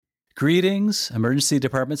Greetings, emergency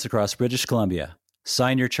departments across British Columbia.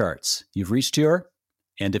 Sign your charts. You've reached your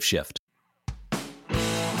end of shift.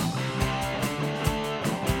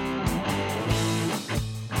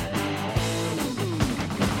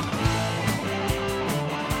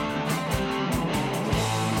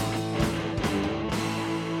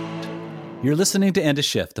 You're listening to End of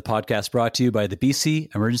Shift, the podcast brought to you by the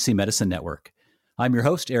BC Emergency Medicine Network. I'm your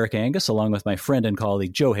host, Eric Angus, along with my friend and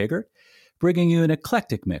colleague, Joe Haggart, bringing you an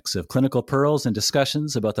eclectic mix of clinical pearls and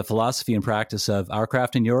discussions about the philosophy and practice of our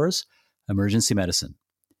craft and yours, emergency medicine.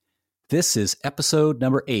 This is episode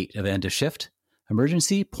number 8 of End of Shift,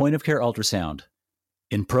 Emergency Point of Care Ultrasound.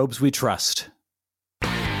 In probes we trust.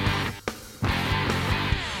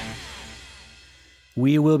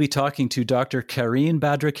 We will be talking to Dr. Karine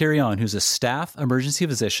Badra-Quirion, who's a staff emergency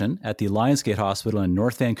physician at the Lionsgate Hospital in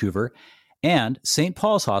North Vancouver and St.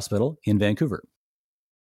 Paul's Hospital in Vancouver.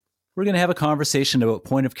 We're going to have a conversation about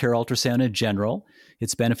point of care ultrasound in general,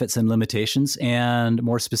 its benefits and limitations, and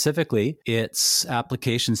more specifically, its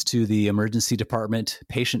applications to the emergency department,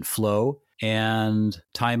 patient flow, and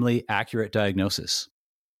timely, accurate diagnosis.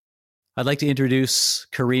 I'd like to introduce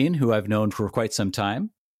Karine, who I've known for quite some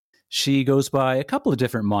time. She goes by a couple of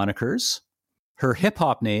different monikers. Her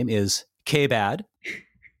hip-hop name is K-Bad.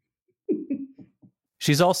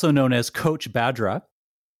 She's also known as Coach Badra,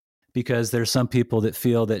 because there's some people that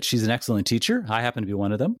feel that she's an excellent teacher. I happen to be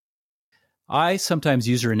one of them. I sometimes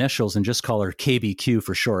use her initials and just call her KBQ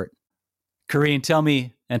for short. Karine, tell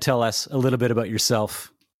me and tell us a little bit about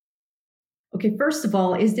yourself. Okay, first of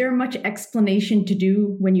all, is there much explanation to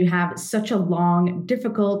do when you have such a long,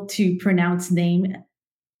 difficult to pronounce name?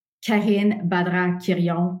 Karine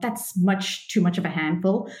Badra-Quirion, that's much too much of a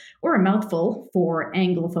handful or a mouthful for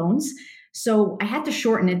Anglophones. So I had to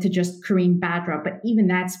shorten it to just Karine Badra, but even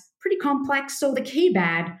that's pretty complex. So the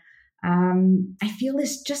K-Bad, I feel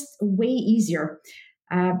is just way easier.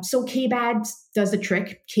 So K-Bad does the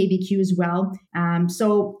trick, KBQ as well.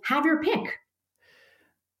 So have your pick.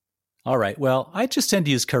 All right. Well, I just tend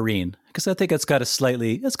to use Karine because I think it's got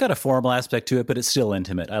a formal aspect to it, but it's still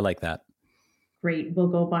intimate. I like that. Great. We'll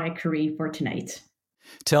go by Karine for tonight.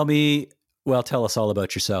 Tell us all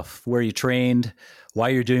about yourself. Where you trained, why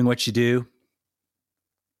you're doing what you do.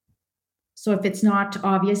 So if it's not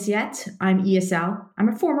obvious yet, I'm ESL. I'm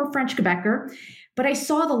a former French Quebecer, but I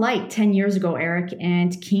saw the light 10 years ago, Eric,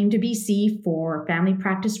 and came to BC for family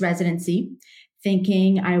practice residency,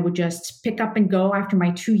 thinking I would just pick up and go after my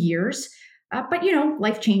 2 years. But,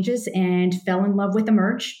 life changes and fell in love with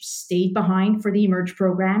Emerge, stayed behind for the Emerge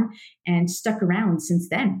program and stuck around since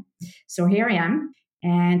then. So here I am.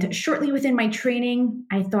 And shortly within my training,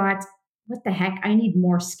 I thought, what the heck, I need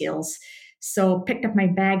more skills. So picked up my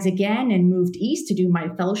bags again and moved east to do my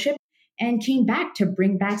fellowship and came back to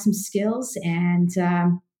bring back some skills and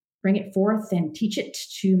bring it forth and teach it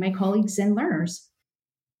to my colleagues and learners.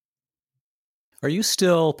 Are you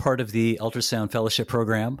still part of the ultrasound fellowship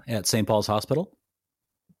program at St. Paul's Hospital?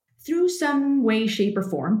 Through some way, shape, or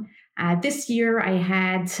form. This year, I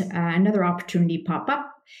had another opportunity pop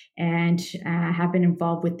up and have been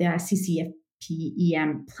involved with the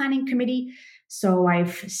CCFP-EM Planning Committee. So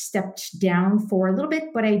I've stepped down for a little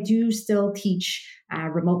bit, but I do still teach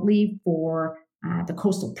remotely for the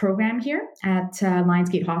coastal program here at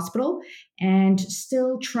Lionsgate Hospital, and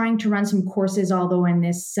still trying to run some courses, although in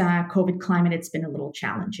this COVID climate, it's been a little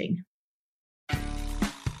challenging.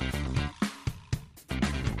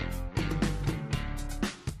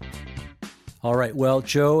 All right. Well,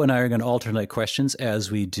 Joe and I are going to alternate questions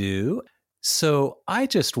as we do. So I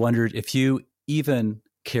just wondered if you even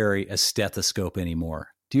carry a stethoscope anymore.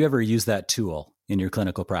 Do you ever use that tool in your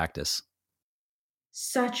clinical practice?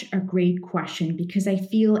 Such a great question, because I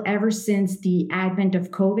feel ever since the advent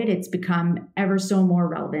of COVID, it's become ever so more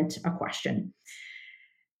relevant a question.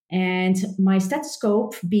 And my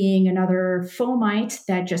stethoscope, being another fomite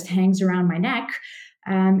that just hangs around my neck,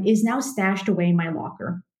 is now stashed away in my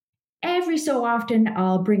locker. Every so often,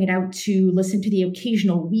 I'll bring it out to listen to the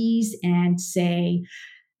occasional wheeze and say,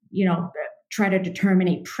 try to determine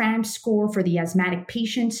a PRAM score for the asthmatic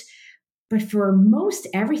patient. But for most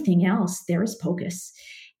everything else, there is POCUS.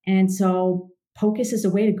 And so POCUS is a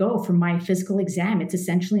way to go for my physical exam. It's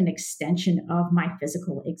essentially an extension of my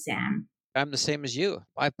physical exam. I'm the same as you.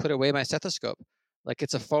 I put away my stethoscope. Like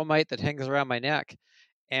it's a fomite that hangs around my neck.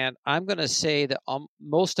 And I'm going to say that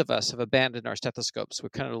most of us have abandoned our stethoscopes. We're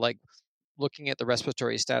kind of like looking at the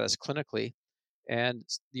respiratory status clinically. And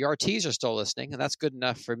the RTs are still listening, and that's good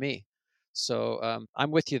enough for me. So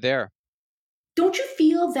I'm with you there. Don't you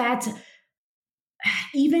feel that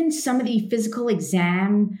even some of the physical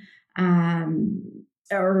exam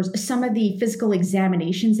or some of the physical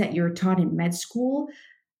examinations that you're taught in med school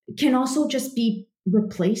can also just be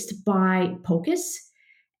replaced by POCUS,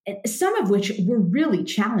 some of which were really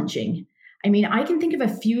challenging. I mean, I can think of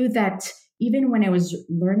a few that even when I was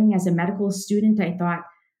learning as a medical student, I thought,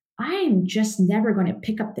 I'm just never going to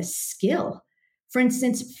pick up this skill. For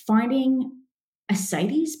instance, finding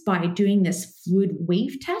ascites by doing this fluid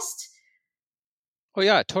wave test. Oh,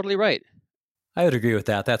 yeah, totally right. I would agree with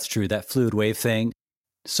that. That's true, that fluid wave thing.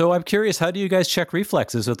 So I'm curious, how do you guys check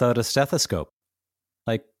reflexes without a stethoscope?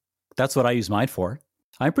 Like, that's what I use mine for.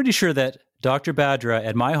 I'm pretty sure that Dr. Badra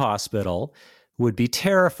at my hospital would be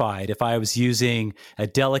terrified if I was using a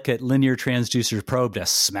delicate linear transducer probe to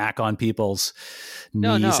smack on people's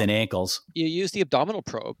knees and ankles. You use the abdominal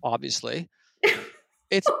probe, obviously.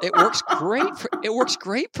 It works great. It works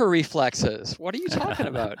great for reflexes. What are you talking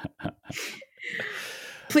about?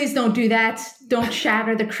 Please don't do that. Don't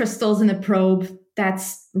shatter the crystals in the probe.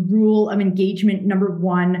 That's rule of engagement number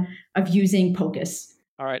 1 of using POCUS.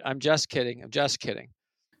 All right, I'm just kidding.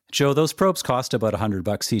 Joe, those probes cost about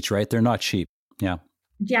 $100 each, right? They're not cheap. Yeah.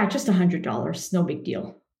 Yeah, just $100. No big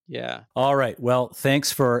deal. Yeah. All right. Well,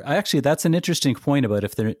 thanks for... Actually, that's an interesting point about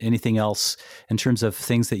if there's anything else in terms of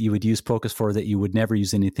things that you would use POCUS for that you would never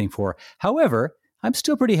use anything for. However, I'm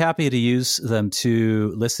still pretty happy to use them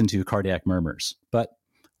to listen to cardiac murmurs, but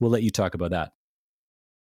we'll let you talk about that.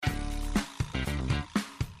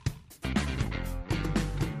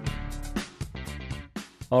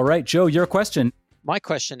 All right, Joe, your question. My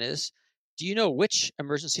question is, do you know which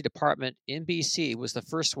emergency department in BC was the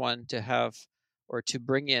first one to have or to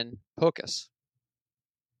bring in POCUS?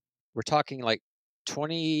 We're talking like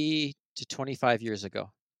 20 to 25 years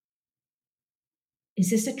ago. Is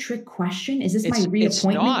this a trick question? Is this my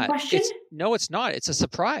reappointment question? No, it's not. It's a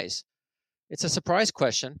surprise. It's a surprise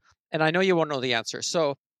question. And I know you won't know the answer.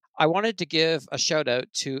 So I wanted to give a shout out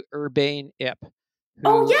to Urbane Ip.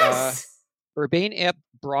 Oh, yes. Urbane Ip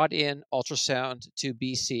brought in ultrasound to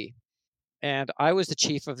BC. And I was the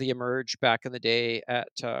chief of the Emerge back in the day at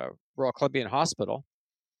Royal Columbian Hospital.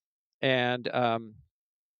 And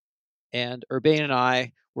Urbane and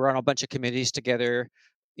I were on a bunch of committees together,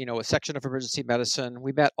 you know, a section of emergency medicine.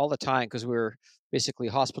 We met all the time because we were basically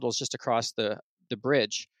hospitals just across the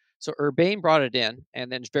bridge. So Urbane brought it in,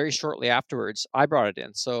 and then very shortly afterwards, I brought it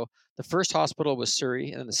in. So the first hospital was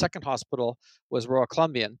Surrey, and then the second hospital was Royal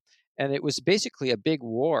Columbian. And it was basically a big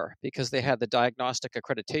war because they had the Diagnostic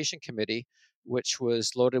Accreditation Committee, which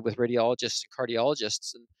was loaded with radiologists and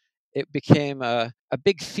cardiologists. And it became a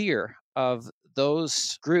big fear of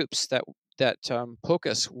those groups that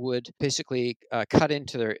POCUS would basically cut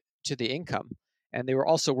into the income. And they were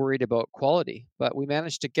also worried about quality. But we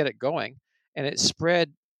managed to get it going, and it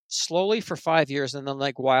spread slowly for 5 years and then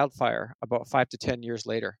like wildfire about 5 to 10 years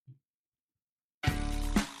later.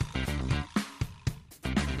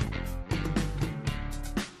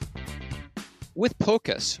 With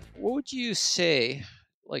POCUS, what would you say,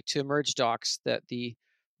 like to Emerge docs, that the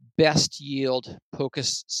best yield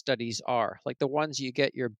POCUS studies are? Like the ones you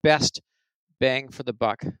get your best bang for the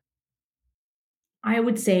buck? I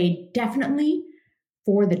would say definitely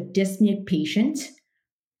for the dyspneic patient,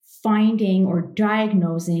 finding or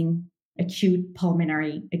diagnosing acute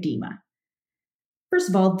pulmonary edema. First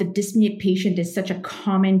of all, the dyspneic patient is such a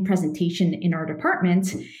common presentation in our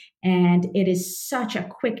department, and it is such a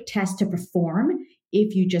quick test to perform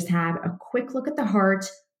if you just have a quick look at the heart,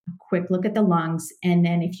 a quick look at the lungs, and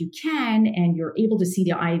then if you can, and you're able to see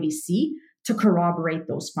the IVC, to corroborate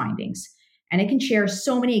those findings. And I can share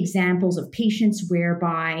so many examples of patients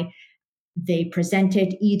whereby they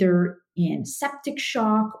presented either in septic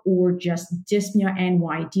shock or just dyspnea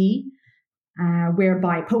NYD,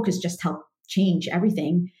 whereby POCUS just helped change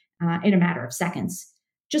everything in a matter of seconds.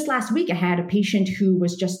 Just last week, I had a patient who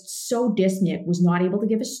was just so dyspneic, was not able to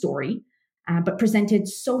give a story, but presented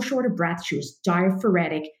so short of breath. She was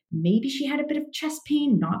diaphoretic. Maybe she had a bit of chest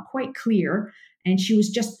pain, not quite clear. And she was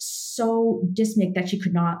just so dyspneic that she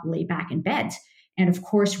could not lay back in bed. And of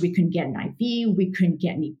course, we couldn't get an IV, we couldn't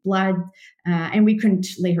get any blood, and we couldn't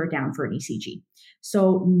lay her down for an ECG.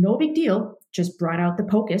 So no big deal, just brought out the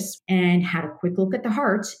POCUS and had a quick look at the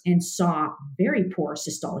heart and saw very poor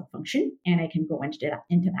systolic function. And I can go into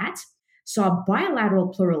that. Saw bilateral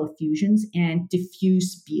pleural effusions and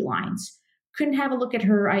diffuse B lines. Couldn't have a look at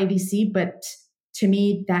her IVC, but to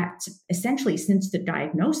me, that's essentially since the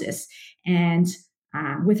diagnosis. And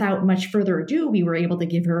without much further ado, we were able to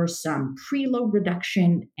give her some preload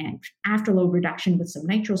reduction and afterload reduction with some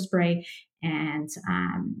nitro spray and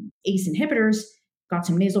ACE inhibitors, got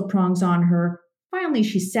some nasal prongs on her. Finally,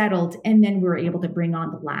 she settled, and then we were able to bring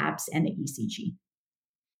on the labs and the ECG.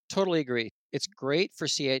 Totally agree. it's great for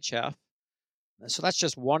CHF. So that's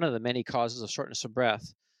just one of the many causes of shortness of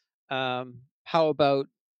breath. How about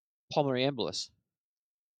pulmonary embolus?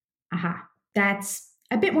 Aha, that's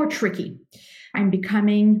a bit more tricky. I'm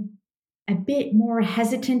becoming a bit more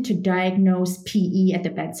hesitant to diagnose PE at the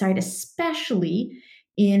bedside, especially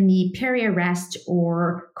in the peri-arrest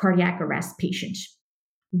or cardiac arrest patient.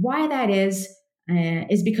 Why that is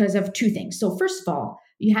because of two things. So first of all,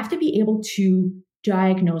 you have to be able to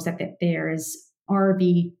diagnose that there's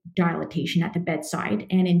RV dilatation at the bedside.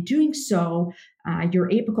 And in doing so, your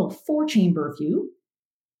apical four-chamber view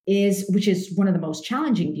which is one of the most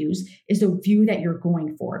challenging views, is the view that you're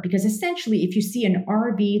going for. Because essentially, if you see an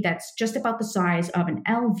RV that's just about the size of an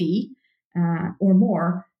LV or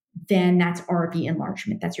more, then that's RV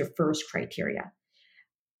enlargement. That's your first criteria.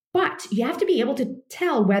 But you have to be able to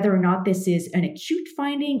tell whether or not this is an acute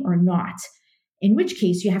finding or not, in which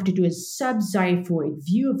case you have to do a subxiphoid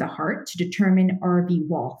view of the heart to determine RV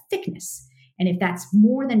wall thickness. And if that's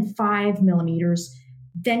more than 5 millimeters,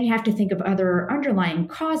 then you have to think of other underlying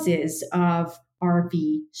causes of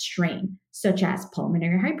RV strain, such as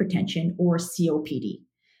pulmonary hypertension or COPD.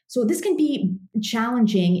 So this can be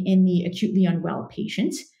challenging in the acutely unwell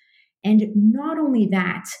patient. And not only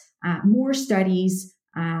that, more studies,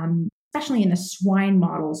 especially in the swine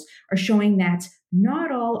models, are showing that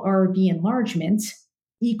not all RV enlargement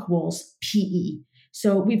equals PE.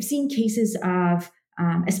 So we've seen cases of,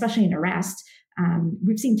 especially in arrest,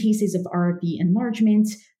 we've seen cases of RV enlargement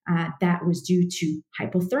that was due to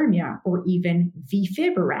hypothermia or even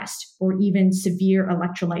VFib arrest or even severe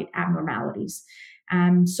electrolyte abnormalities.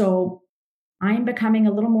 So I'm becoming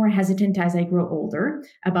a little more hesitant as I grow older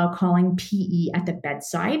about calling PE at the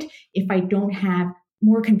bedside if I don't have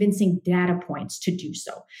more convincing data points to do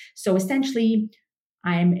so. So essentially,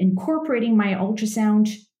 I'm incorporating my ultrasound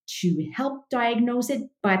to help diagnose it,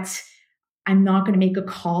 but I'm not going to make a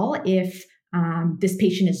call if this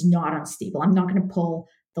patient is not unstable. I'm not going to pull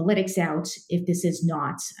the lytics out if this is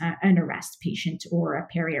not an arrest patient or a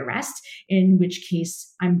peri-arrest, in which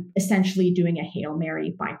case I'm essentially doing a Hail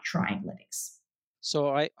Mary by trying lytics.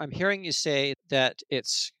 So I'm hearing you say that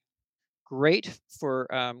it's great for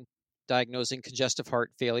diagnosing congestive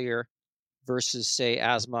heart failure versus, say,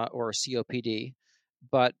 asthma or COPD,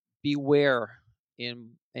 but beware in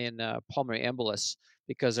pulmonary embolus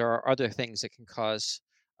because there are other things that can cause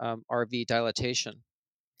RV dilatation.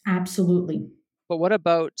 Absolutely. But what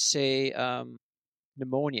about, say,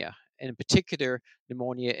 pneumonia, and in particular,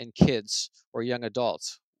 pneumonia in kids or young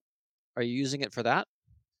adults? Are you using it for that?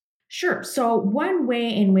 Sure. So one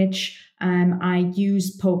way in which I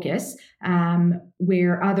use POCUS,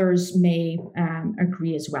 where others may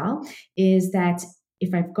agree as well, is that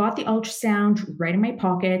if I've got the ultrasound right in my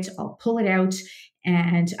pocket, I'll pull it out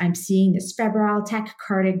and I'm seeing this febrile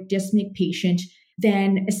tachycardic dyspneic patient,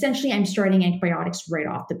 then essentially I'm starting antibiotics right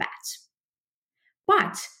off the bat.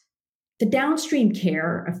 But the downstream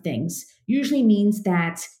care of things usually means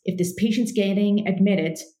that if this patient's getting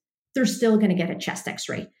admitted, they're still going to get a chest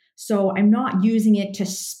x-ray. So I'm not using it to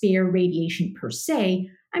spare radiation per se.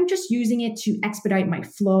 I'm just using it to expedite my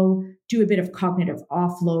flow, do a bit of cognitive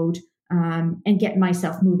offload, and get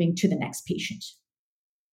myself moving to the next patient.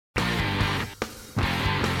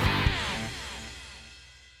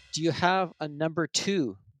 Do you have a number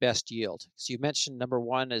 2 best yield? So you mentioned number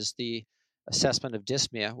 1 is the assessment of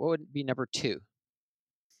dyspnea. What would be number 2?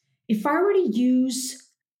 If I were to use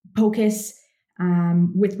POCUS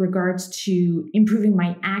with regards to improving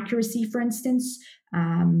my accuracy, for instance,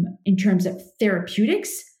 in terms of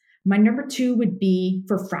therapeutics, my number 2 would be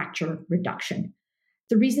for fracture reduction.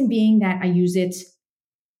 The reason being that I use it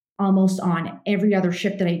almost on every other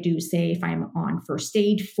shift that I do, say if I'm on first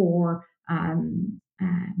aid for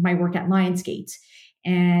my work at Lionsgate.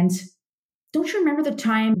 And don't you remember the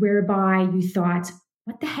time whereby you thought,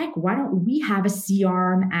 what the heck, why don't we have a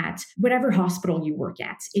C-arm at whatever hospital you work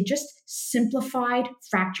at? It just simplified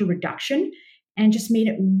fracture reduction and just made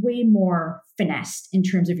it way more finessed in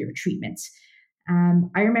terms of your treatment.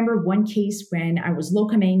 I remember one case when I was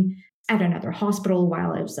locuming at another hospital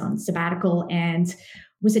while I was on sabbatical and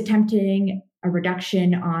was attempting a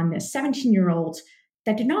reduction on this 17-year-old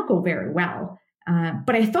that did not go very well.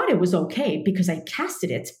 But I thought it was okay because I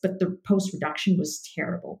casted it, but the post-reduction was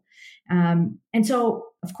terrible. And so,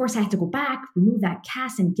 of course, I had to go back, remove that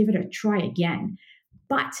cast, and give it a try again.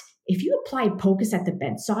 But if you apply POCUS at the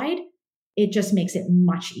bedside, it just makes it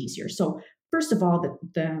much easier. So first of all,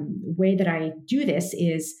 the way that I do this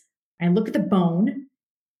is I look at the bone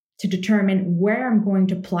to determine where I'm going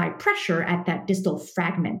to apply pressure at that distal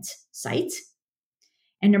fragment site.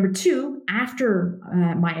 And number two, after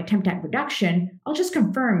my attempt at reduction, I'll just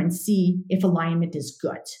confirm and see if alignment is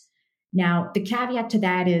good. Now, the caveat to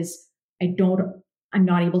that is I'm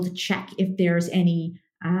not able to check if there's any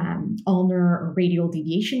ulnar or radial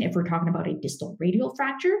deviation if we're talking about a distal radial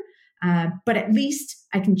fracture, but at least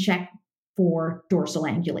I can check for dorsal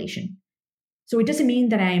angulation. So it doesn't mean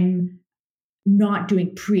that I'm not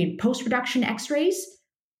doing pre and post reduction x-rays.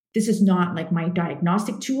 This is not like my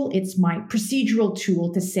diagnostic tool. It's my procedural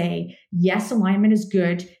tool to say, yes, alignment is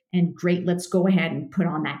good and great, let's go ahead and put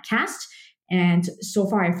on that cast. And so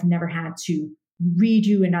far, I've never had to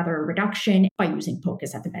redo another reduction by using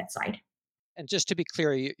POCUS at the bedside. And just to be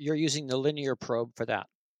clear, you're using the linear probe for that.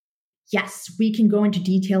 Yes, we can go into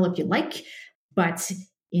detail if you like, but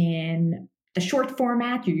in the short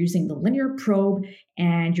format, you're using the linear probe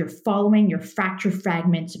and you're following your fracture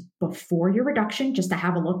fragments before your reduction just to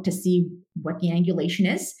have a look to see what the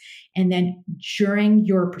angulation is. And then during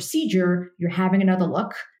your procedure, you're having another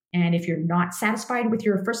look. And if you're not satisfied with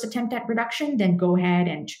your first attempt at reduction, then go ahead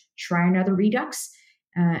and try another redux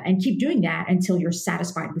and keep doing that until you're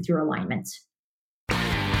satisfied with your alignment.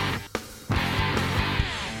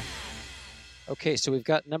 Okay, so we've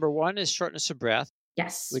got number one is shortness of breath.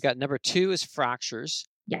 Yes. We got number two is fractures.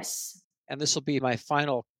 Yes. And this will be my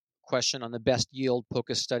final question on the best yield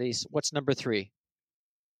POCUS studies. What's number three?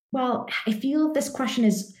 Well, I feel this question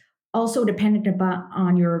is also dependent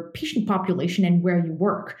on your patient population and where you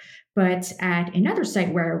work. But at another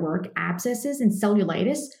site where I work, abscesses and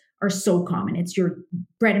cellulitis are so common. It's your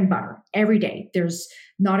bread and butter every day. There's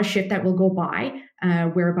not a shift that will go by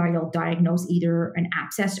whereby you'll diagnose either an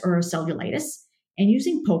abscess or a cellulitis. And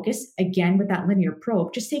using POCUS, again, with that linear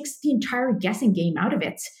probe, just takes the entire guessing game out of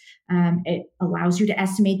it. It allows you to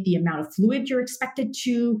estimate the amount of fluid you're expected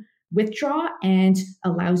to withdraw and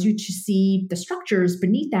allows you to see the structures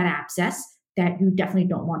beneath that abscess that you definitely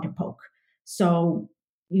don't want to poke. So,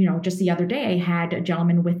 just the other day, I had a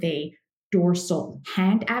gentleman with a dorsal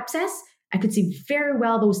hand abscess. I could see very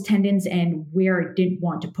well those tendons and where I didn't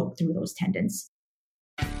want to poke through those tendons.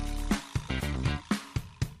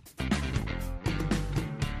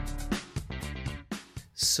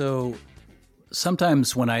 So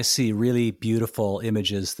sometimes when I see really beautiful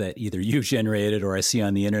images that either you've generated or I see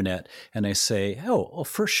on the internet, and I say, oh,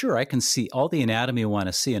 for sure, I can see all the anatomy I want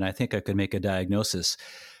to see, and I think I could make a diagnosis.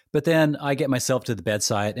 But then I get myself to the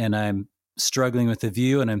bedside and I'm struggling with the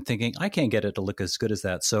view and I'm thinking, I can't get it to look as good as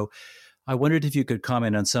that. So I wondered if you could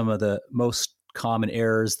comment on some of the most common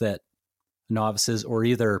errors that novices or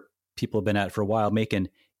either people have been at for a while make in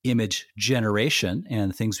image generation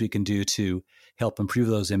and things we can do to help improve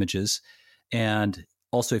those images. And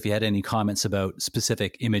also if you had any comments about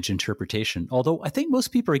specific image interpretation, although I think most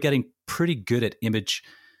people are getting pretty good at image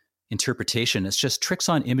interpretation. It's just tricks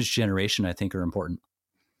on image generation, I think, are important.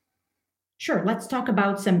 Sure. Let's talk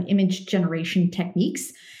about some image generation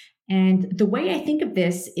techniques. And the way I think of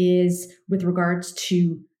this is with regards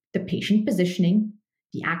to the patient positioning,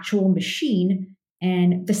 the actual machine,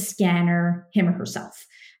 and the scanner, him or herself.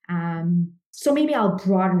 So maybe I'll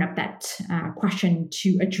broaden up that question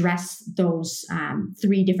to address those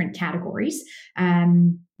three different categories,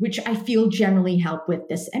 which I feel generally help with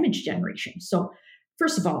this image generation. So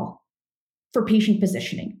first of all, for patient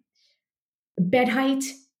positioning, bed height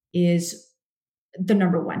is the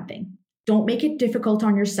number one thing. Don't make it difficult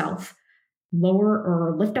on yourself. Lower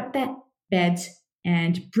or lift up that bed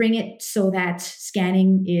and bring it so that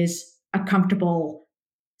scanning is a comfortable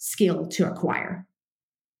skill to acquire.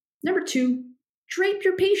 Number two, drape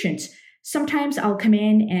your patient. Sometimes I'll come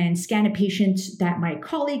in and scan a patient that my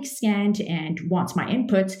colleague scanned and wants my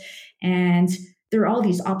input, and there are all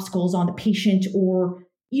these obstacles on the patient, or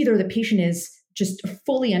either the patient is just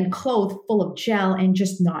fully unclothed, full of gel, and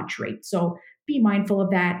just not draped. So be mindful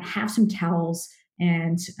of that. Have some towels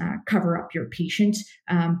and cover up your patient,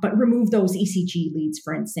 but remove those ECG leads,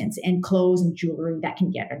 for instance, and clothes and jewelry that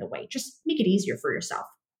can get in the way. Just make it easier for yourself.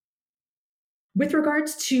 With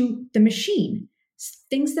regards to the machine,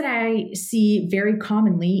 things that I see very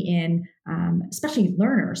commonly in especially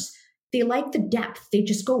learners, they like the depth. They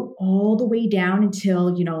just go all the way down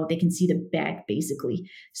until, they can see the bed, basically.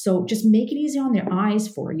 So just make it easy on their eyes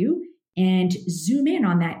for you and zoom in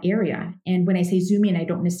on that area. And when I say zoom in, I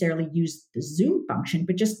don't necessarily use the zoom function,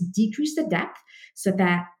 but just decrease the depth so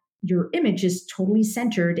that your image is totally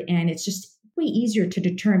centered and it's just way easier to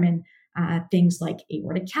determine things like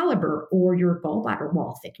aortic caliber or your gallbladder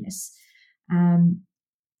wall thickness.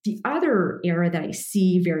 The other error that I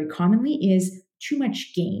see very commonly is too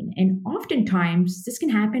much gain. And oftentimes this can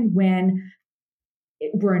happen when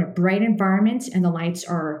we're in a bright environment and the lights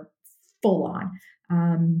are full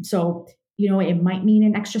on. So, it might mean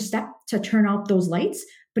an extra step to turn off those lights,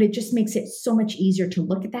 but it just makes it so much easier to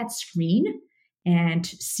look at that screen and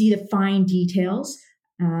see the fine details,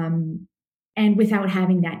 and without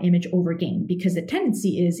having that image overgain. Because the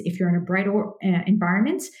tendency is, if you're in a bright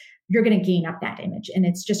environment, you're going to gain up that image, and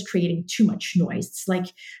it's just creating too much noise. It's like,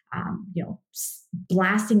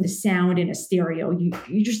 blasting the sound in a stereo.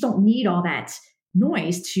 You just don't need all that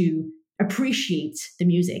noise to appreciate the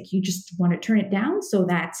music. You just want to turn it down so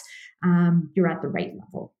that you're at the right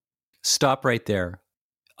level. Stop right there.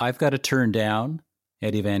 I've got to turn down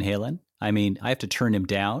Eddie Van Halen. I mean, I have to turn him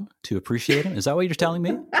down to appreciate him. Is that what you're telling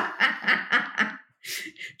me?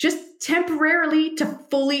 Just temporarily to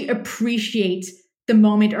fully appreciate the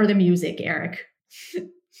moment or the music, Eric.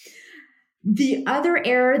 The other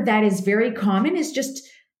error that is very common is just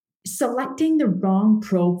selecting the wrong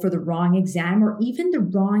probe for the wrong exam, or even the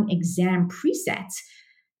wrong exam preset.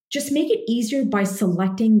 Just make it easier by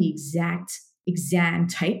selecting the exact exam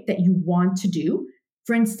type that you want to do.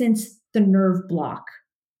 For instance, the nerve block.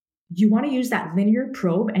 You want to use that linear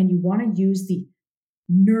probe, and you want to use the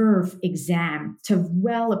nerve exam to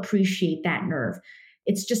well appreciate that nerve.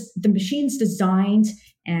 It's just the machine's designed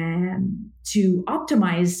to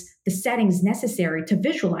optimize the settings necessary to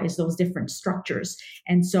visualize those different structures.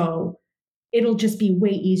 And so it'll just be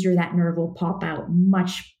way easier. That nerve will pop out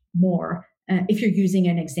much more if you're using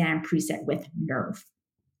an exam preset with nerve.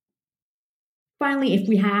 Finally, if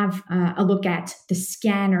we have a look at the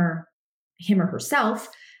scanner, him or herself,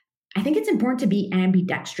 I think it's important to be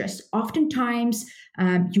ambidextrous. Oftentimes,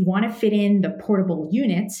 you want to fit in the portable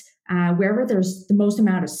unit wherever there's the most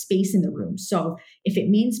amount of space in the room. So if it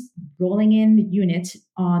means rolling in the unit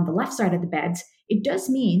on the left side of the bed, it does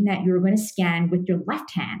mean that you're going to scan with your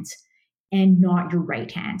left hand and not your right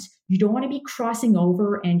hand. You don't want to be crossing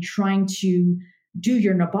over and trying to do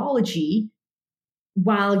your knobology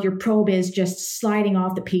while your probe is just sliding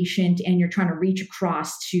off the patient and you're trying to reach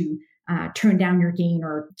across to turn down your gain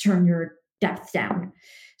or turn your depth down.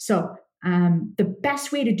 So the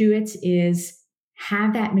best way to do it is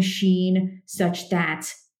have that machine such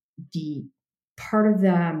that the part of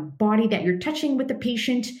the body that you're touching with the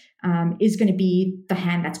patient is going to be the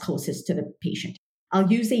hand that's closest to the patient.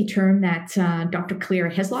 I'll use a term that Dr.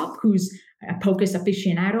 Claire Heslop, who's a POCUS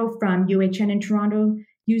aficionado from UHN in Toronto,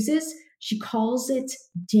 uses. She calls it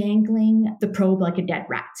dangling the probe like a dead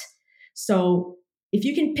rat. So if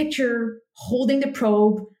you can picture holding the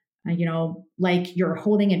probe, like you're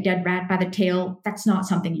holding a dead rat by the tail, that's not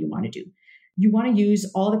something you want to do. You want to use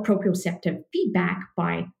all the proprioceptive feedback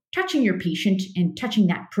by touching your patient and touching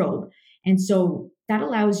that probe. And so that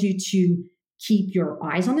allows you to keep your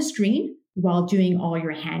eyes on the screen while doing all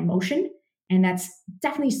your hand motion. And that's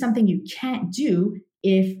definitely something you can't do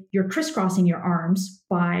if you're crisscrossing your arms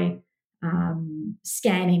by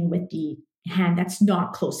scanning with the hand that's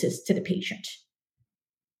not closest to the patient.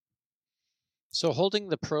 So holding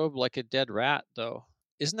the probe like a dead rat, though,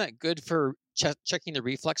 isn't that good for checking the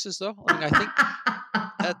reflexes, though? I mean, I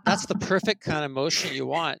think that's the perfect kind of motion you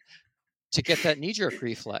want to get that knee-jerk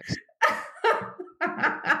reflex.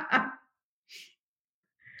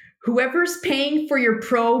 Whoever's paying for your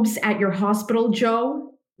probes at your hospital,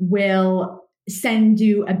 Joe, will send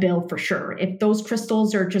you a bill for sure. If those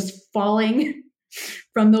crystals are just falling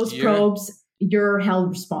from those probes, you're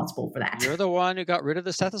held responsible for that. You're the one who got rid of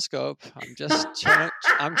the stethoscope.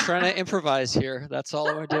 I'm trying to improvise here. That's all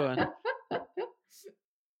we're doing.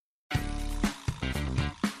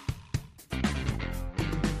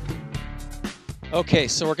 Okay,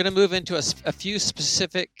 so we're going to move into a few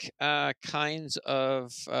specific kinds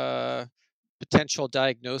of potential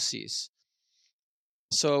diagnoses.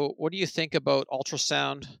 So what do you think about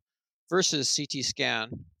ultrasound versus CT scan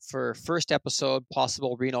for first episode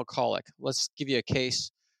possible renal colic? Let's give you a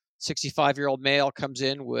case. 65-year-old male comes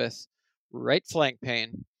in with right flank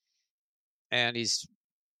pain, and he's,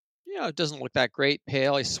 doesn't look that great,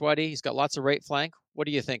 pale, he's sweaty, he's got lots of right flank. What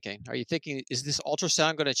are you thinking? Are you thinking, is this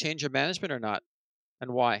ultrasound going to change your management or not?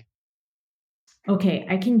 And why? Okay,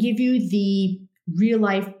 I can give you the real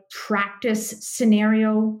life practice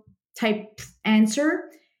scenario type answer,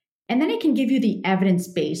 and then I can give you the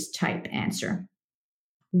evidence-based type answer.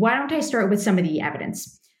 Why don't I start with some of the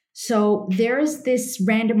evidence? So there is this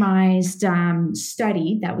randomized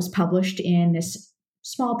study that was published in this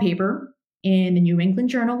small paper in the New England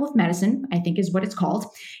Journal of Medicine, I think is what it's called,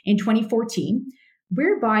 in 2014,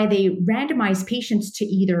 whereby they randomized patients to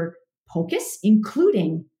either POCUS,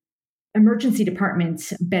 including emergency department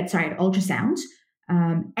bedside ultrasound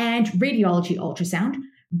and radiology ultrasound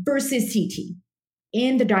versus CT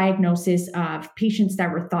in the diagnosis of patients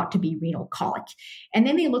that were thought to be renal colic. And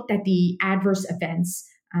then they looked at the adverse events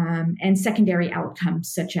and secondary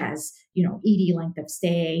outcomes such as, ED length of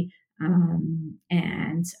stay,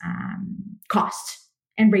 and cost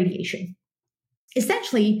and radiation.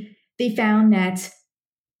 Essentially, they found that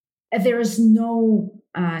there is no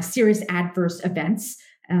serious adverse events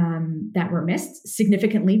that were missed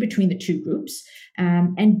significantly between the two groups.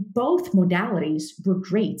 And both modalities were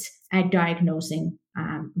great at diagnosing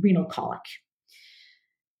renal colic.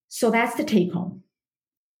 So that's the take home.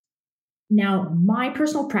 Now, my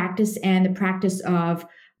personal practice and the practice of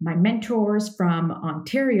my mentors from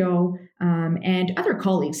Ontario and other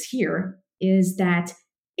colleagues here is that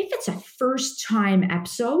if it's a first time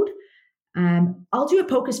episode, I'll do a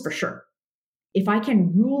POCUS for sure. If I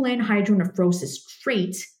can rule in hydronephrosis,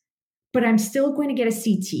 great, but I'm still going to get a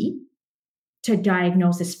CT to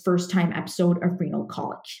diagnose this first time episode of renal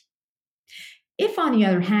colic. If, on the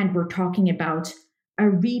other hand, we're talking about a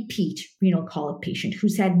repeat renal colic patient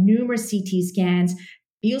who's had numerous CT scans,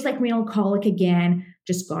 feels like renal colic again,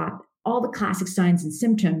 just got all the classic signs and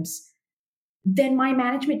symptoms, then my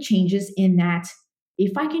management changes in that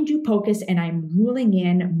if I can do POCUS and I'm ruling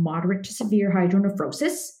in moderate to severe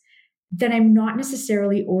hydronephrosis, then I'm not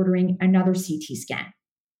necessarily ordering another CT scan.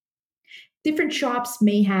 Different shops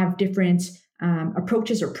may have different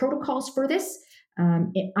approaches or protocols for this.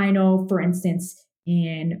 I know, for instance,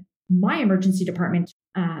 in my emergency department,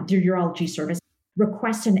 the urology service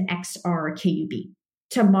requests an XR KUB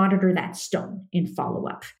to monitor that stone in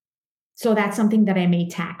follow-up. So that's something that I may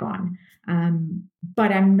tack on.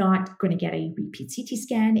 But I'm not going to get a repeat CT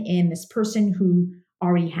scan in this person who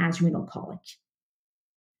already has renal colic.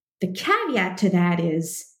 The caveat to that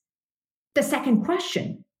is the second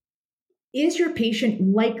question. Is your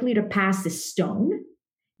patient likely to pass this stone?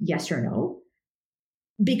 Yes or no?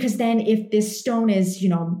 Because then if this stone is,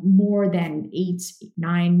 more than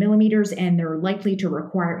 8-9 millimeters and they're likely to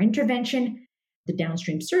require intervention, the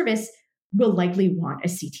downstream service will likely want a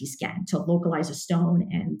CT scan to localize a stone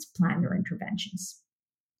and plan their interventions.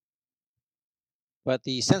 But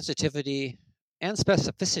the sensitivity and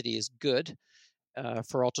specificity is good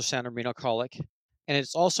for ultrasound and renal colic. And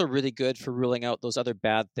it's also really good for ruling out those other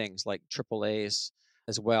bad things like AAAs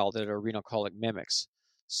as well that are renal colic mimics.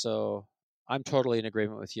 So I'm totally in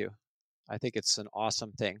agreement with you. I think it's an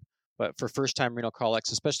awesome thing. But for first-time renal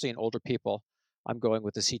colics, especially in older people, I'm going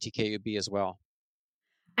with the CTKUB as well.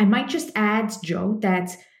 I might just add, Joe,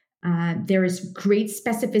 that there is great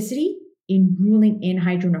specificity in ruling in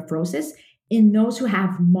hydronephrosis in those who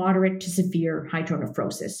have moderate to severe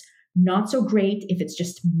hydronephrosis. Not so great if it's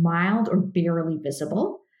just mild or barely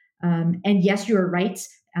visible. And yes, you're right.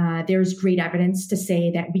 There's great evidence to say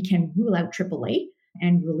that we can rule out AAA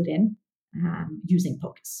and rule it in using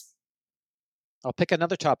POCUS. I'll pick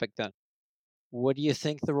another topic then. What do you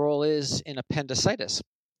think the role is in appendicitis?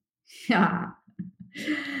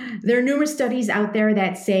 There are numerous studies out there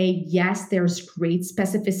that say, yes, there's great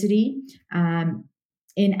specificity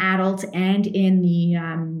in adult and in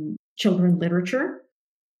the children literature.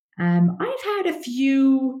 I've had a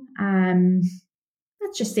few,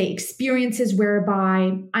 let's just say, experiences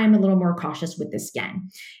whereby I'm a little more cautious with this scan.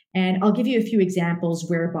 And I'll give you a few examples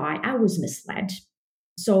whereby I was misled.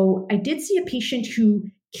 So I did see a patient who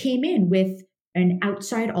came in with an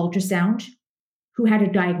outside ultrasound who had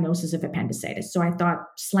a diagnosis of appendicitis. So I thought,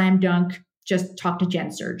 slam dunk, just talk to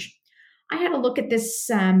Gen Surg. I had a look at this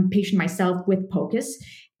patient myself with POCUS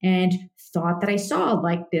and thought that I saw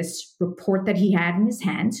like this report that he had in his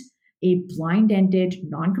hand, a blind-ended,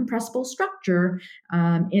 non-compressible structure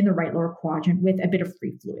in the right lower quadrant with a bit of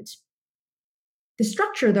free fluid. The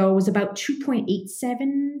structure, though, was about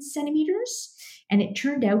 2.87 centimeters, and it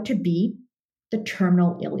turned out to be the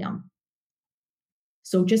terminal ileum.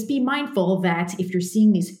 So just be mindful that if you're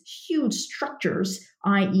seeing these huge structures,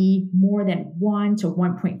 i.e. more than 1 to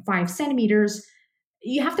 1.5 centimeters,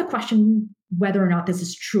 you have to question whether or not this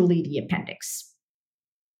is truly the appendix.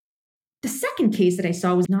 The second case that I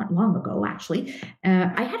saw was not long ago, actually.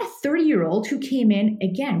 I had a 30-year-old who came in,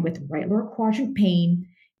 again, with right lower quadrant pain.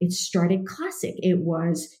 It started classic. It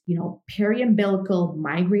was, periumbilical,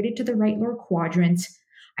 migrated to the right lower quadrant.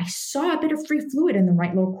 I saw a bit of free fluid in the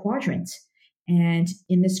right lower quadrant. And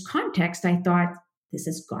in this context, I thought, this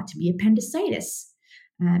has got to be appendicitis.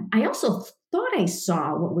 I also thought I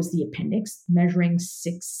saw what was the appendix, measuring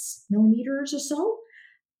 6 millimeters or so.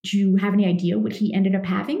 Do you have any idea what he ended up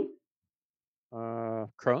having?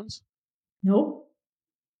 Crohn's? Nope.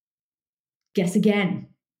 Guess again.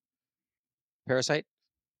 Parasite?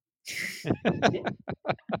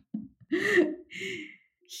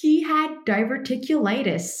 He had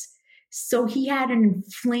diverticulitis. So he had an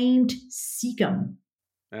inflamed cecum.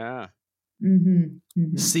 Ah. Mm-hmm.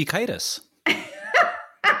 Mm-hmm. Cechitis.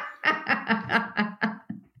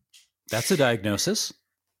 That's a diagnosis.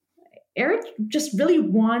 Eric just really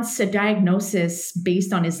wants a diagnosis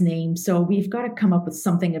based on his name, so we've got to come up with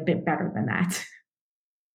something a bit better than that.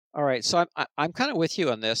 All right, so I'm kind of with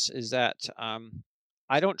you on this. Is that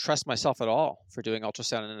I don't trust myself at all for doing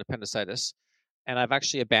ultrasound in appendicitis, and I've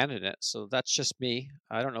actually abandoned it. So that's just me.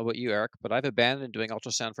 I don't know about you, Eric, but I've abandoned doing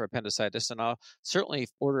ultrasound for appendicitis, and I'll certainly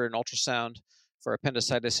order an ultrasound for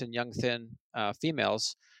appendicitis in young, thin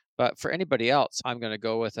females. But for anybody else, I'm going to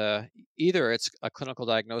go with either it's a clinical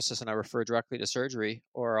diagnosis and I refer directly to surgery,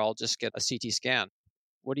 or I'll just get a CT scan.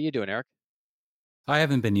 What are you doing, Eric? I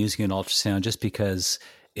haven't been using an ultrasound just because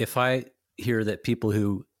if I hear that people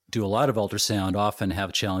who do a lot of ultrasound often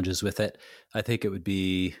have challenges with it, I think it would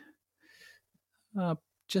be it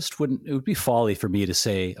would be folly for me to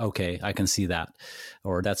say, okay, I can see that,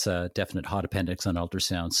 or that's a definite hot appendix on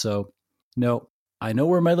ultrasound. So no, I know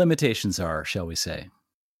where my limitations are, shall we say.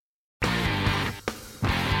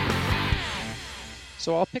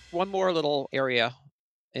 So I'll pick one more little area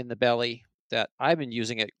in the belly that I've been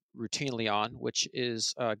using it routinely on, which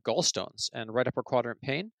is gallstones and right upper quadrant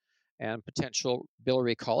pain and potential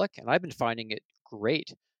biliary colic. And I've been finding it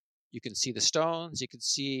great. You can see the stones, you can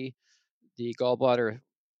see the gallbladder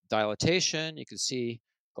dilatation, you can see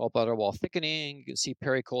gallbladder wall thickening, you can see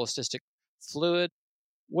pericholecystic fluid.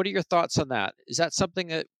 What are your thoughts on that? Is that something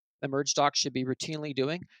that Emerge Doc should be routinely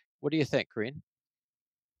doing? What do you think, Corinne?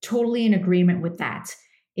 Totally in agreement with that.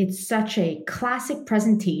 It's such a classic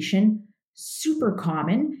presentation, super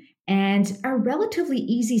common, and a relatively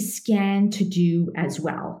easy scan to do as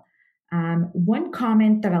well. One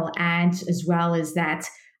comment that I'll add as well is that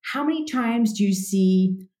how many times do you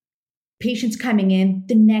see patients coming in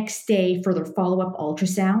the next day for their follow-up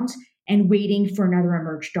ultrasound and waiting for another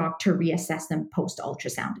Emerge Doc to reassess them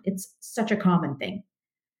post-ultrasound? It's such a common thing.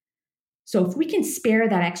 So if we can spare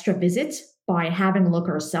that extra visit by having a look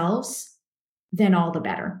ourselves, then all the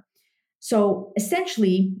better. So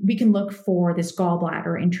essentially, we can look for this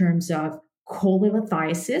gallbladder in terms of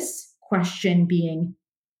cholelithiasis, question being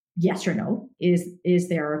yes or no, is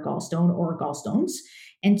there a gallstone or gallstones?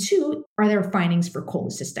 And two, are there findings for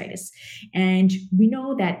cholecystitis? And we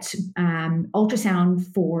know that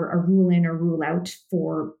ultrasound for a rule in or rule out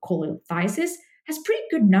for cholelithiasis has pretty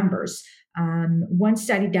good numbers. One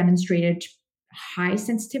study demonstrated high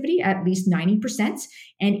sensitivity, at least 90%,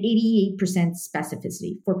 and 88%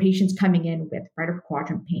 specificity for patients coming in with right upper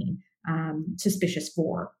quadrant pain, suspicious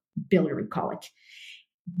for biliary colic.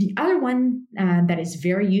 The other one that is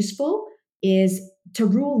very useful is to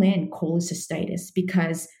rule in cholecystitis,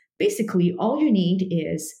 because basically all you need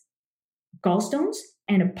is gallstones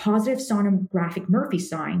and a positive sonographic Murphy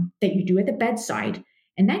sign that you do at the bedside.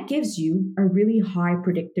 And that gives you a really high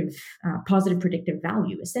positive predictive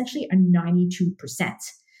value, essentially a 92%.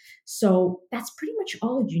 So that's pretty much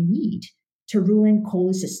all you need to rule in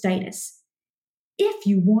cholecystitis. If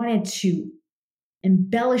you wanted to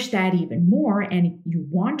embellish that even more and you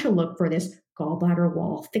want to look for this gallbladder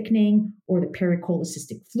wall thickening or the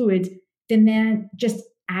pericholecystic fluid, then that just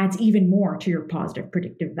adds even more to your positive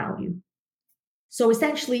predictive value. So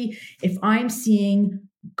essentially, if I'm seeing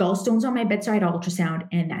gallstones on my bedside ultrasound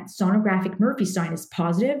and that sonographic Murphy sign is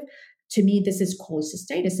positive, to me, this is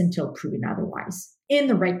cholecystitis until proven otherwise, in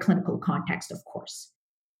the right clinical context, of course.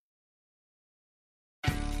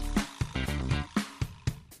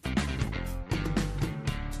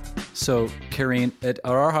 So, Karine, at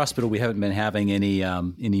our hospital, we haven't been having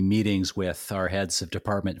any meetings with our heads of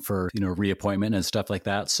department for reappointment and stuff like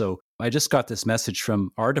that. So, I just got this message from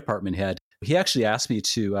our department head. He actually asked me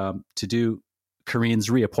to do Karine's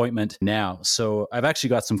reappointment now. So, I've actually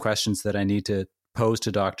got some questions that I need to pose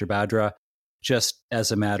to Dr. Badra, just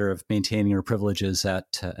as a matter of maintaining her privileges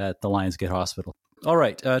at the Lionsgate Hospital. All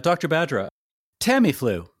right, Dr. Badra,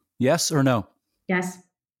 Tamiflu, yes or no? Yes.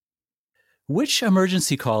 Which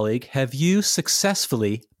emergency colleague have you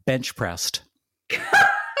successfully bench pressed?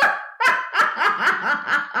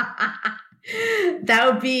 That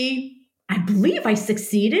would be, I believe I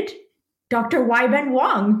succeeded, Dr. Weiben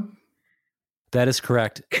Wong. That is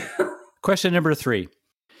correct. Question number 3.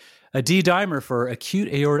 A D-dimer for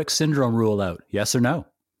acute aortic syndrome rule out, yes or no?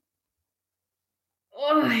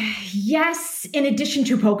 Oh, yes, in addition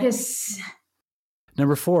to POCUS.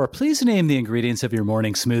 Number 4, please name the ingredients of your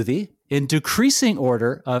morning smoothie in decreasing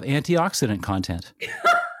order of antioxidant content.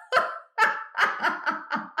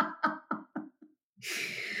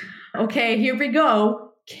 Okay, here we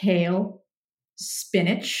go. Kale,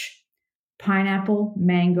 spinach, pineapple,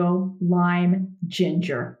 mango, lime,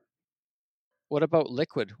 ginger. What about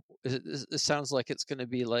liquid? It sounds like it's going to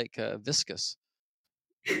be like viscous.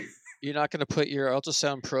 You're not going to put your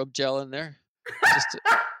ultrasound probe gel in there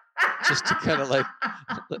just to kind of like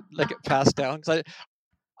it pass down? 'Cause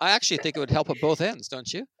I actually think it would help at both ends,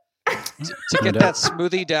 don't you? To get that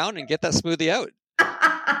smoothie down and get that smoothie out.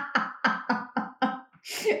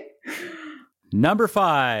 Number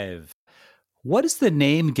 5. What is the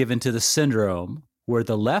name given to the syndrome where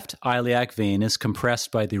the left iliac vein is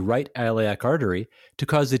compressed by the right iliac artery to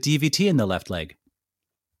cause a DVT in the left leg?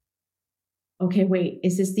 Okay, wait.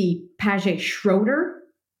 Is this the Paget-Schroeder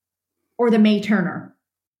or the May-Turner?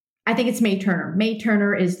 I think it's May-Turner.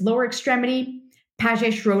 May-Turner is lower extremity,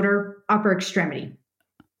 Paget-Schroeder, upper extremity.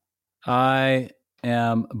 I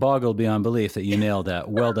am boggled beyond belief that you nailed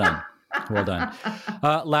that. Well done. Well done.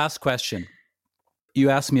 Last question. You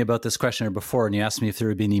asked me about this questionnaire before, and you asked me if there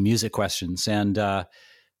would be any music questions. And, well,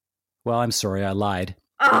 I'm sorry, I lied.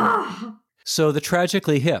 So the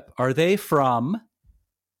Tragically Hip, are they from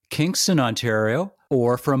Kingston, Ontario,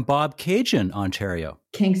 or from Bobcaygeon, Ontario?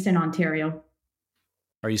 Kingston, Ontario.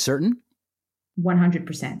 Are you certain?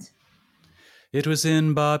 100%. It was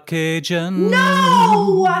in Bobcaygeon.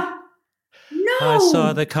 No! I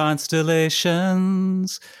saw the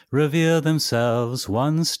constellations reveal themselves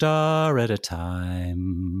one star at a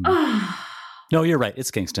time. No, you're right. It's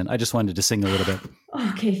Kingston. I just wanted to sing a little bit.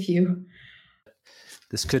 Okay, phew.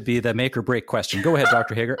 This could be the make or break question. Go ahead,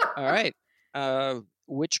 Dr. Hager. All right.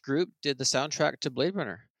 Which group did the soundtrack to Blade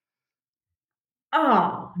Runner?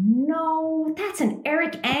 Oh, no. That's an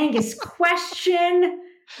Eric Angus question.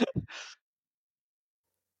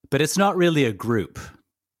 But it's not really a group.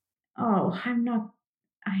 Oh,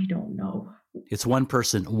 I don't know. It's one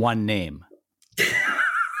person, one name.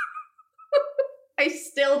 I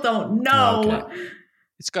still don't know. Okay.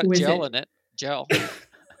 It's got gel in it. Gel.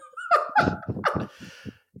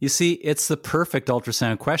 You see, it's the perfect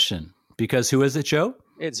ultrasound question. Because who is it, Joe?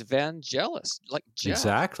 It's Vangelis. Like gel.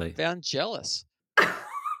 Exactly. Vangelis.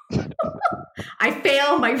 I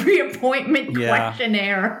failed my reappointment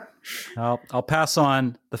questionnaire. I'll pass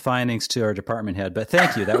on the findings to our department head, but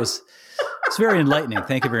thank you. It's very enlightening.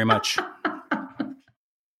 Thank you very much.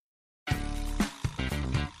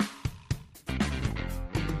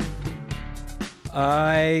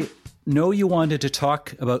 I know you wanted to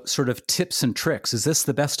talk about sort of tips and tricks. Is this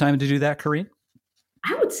the best time to do that, Karine?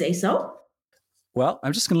 I would say so. Well,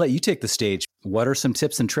 I'm just going to let you take the stage. What are some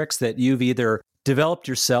tips and tricks that you've either developed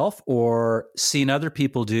yourself or seen other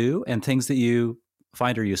people do, and things that you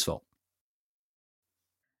find are useful?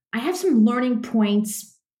 I have some learning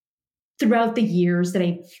points throughout the years that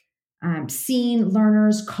I've seen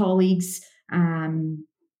learners, colleagues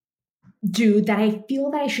do that I feel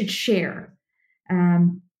that I should share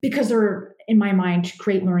because they're, in my mind,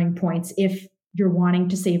 great learning points if you're wanting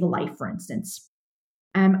to save a life, for instance.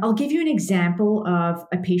 I'll give you an example of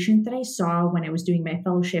a patient that I saw when I was doing my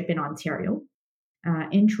fellowship in Ontario,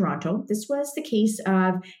 in Toronto. This was the case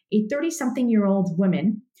of a 30-something-year-old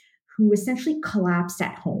woman who essentially collapsed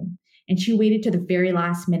at home. And she waited to the very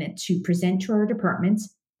last minute to present to our department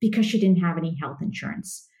because she didn't have any health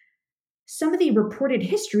insurance. Some of the reported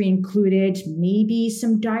history included maybe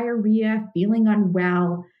some diarrhea, feeling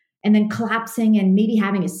unwell, and then collapsing and maybe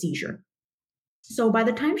having a seizure. So by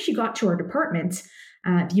the time she got to our department,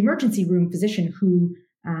 the emergency room physician who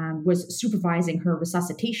was supervising her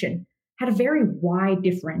resuscitation had a very wide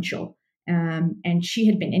differential. And she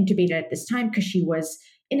had been intubated at this time because she was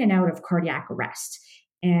in and out of cardiac arrest.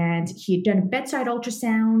 And he had done a bedside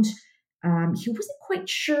ultrasound. He wasn't quite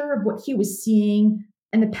sure of what he was seeing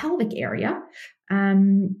in the pelvic area.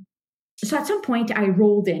 So at some point I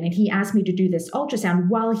rolled in and he asked me to do this ultrasound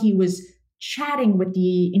while he was chatting with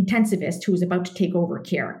the intensivist who was about to take over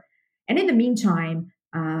care. And in the meantime,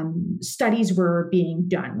 studies were being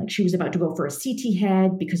done. Like she was about to go for a CT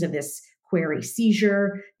head because of this query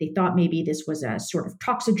seizure. They thought maybe this was a sort of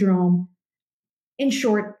toxidrome. In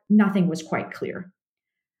short, nothing was quite clear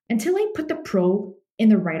until I put the probe in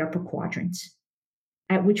the right upper quadrant,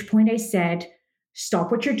 at which point I said,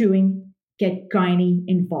 stop what you're doing, get gynae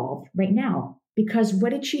involved right now. Because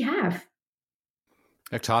what did she have?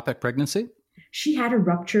 Ectopic pregnancy? She had a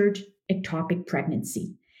ruptured ectopic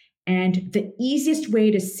pregnancy. And the easiest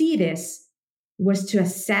way to see this was to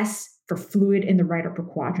assess for fluid in the right upper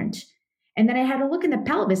quadrant. And then I had a look in the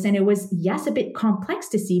pelvis, and it was, yes, a bit complex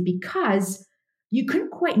to see because you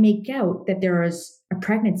couldn't quite make out that there was a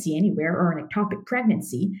pregnancy anywhere or an ectopic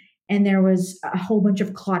pregnancy. And there was a whole bunch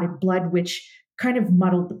of clotted blood, which kind of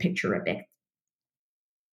muddled the picture a bit.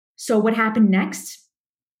 So what happened next?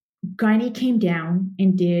 Gynae came down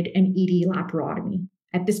and did an ED laparotomy.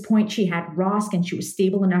 At this point, she had ROSC and she was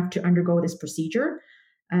stable enough to undergo this procedure.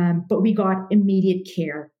 But we got immediate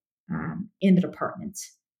care in the department.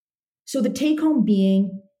 So the take home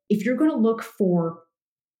being, if you're going to look for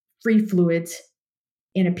free fluids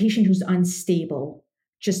in a patient who's unstable,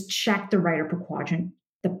 just check the right upper quadrant.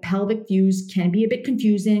 The pelvic views can be a bit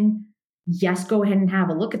confusing. Yes, go ahead and have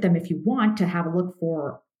a look at them if you want to have a look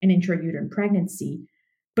for an intrauterine pregnancy.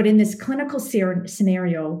 But in this clinical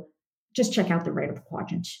scenario, just check out the right upper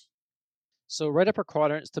quadrant. So right upper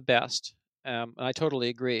quadrant is the best, and I totally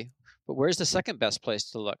agree. But where's the second best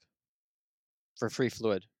place to look for free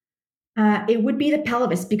fluid? It would be the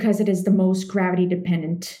pelvis because it is the most gravity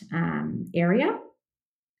dependent area.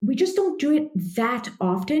 We just don't do it that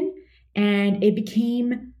often, and it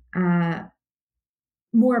became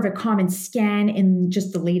more of a common scan in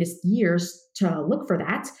just the latest years to look for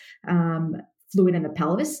that fluid in the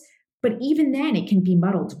pelvis. But even then, it can be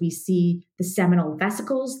muddled. We see the seminal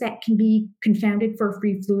vesicles that can be confounded for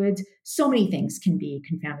free fluid. So many things can be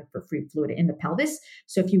confounded for free fluid in the pelvis.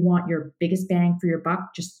 So if you want your biggest bang for your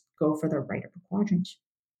buck, just go for the right upper quadrant.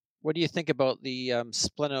 What do you think about the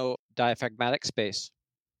spleno-diaphragmatic space?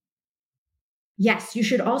 Yes, you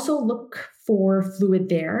should also look for fluid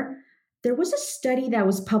there. There was a study that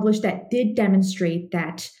was published that did demonstrate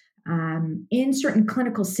that in certain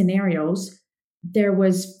clinical scenarios, there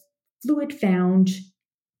was fluid found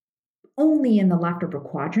only in the left upper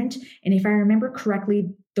quadrant. And if I remember correctly,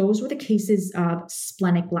 those were the cases of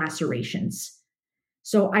splenic lacerations.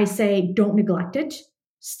 So I say don't neglect it,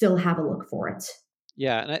 still have a look for it.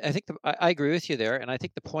 Yeah, and I think I agree with you there. And I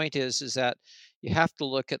think the point is that you have to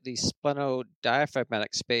look at the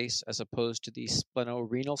spleno-diaphragmatic space as opposed to the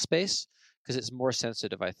spleno-renal space because it's more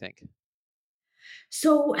sensitive, I think.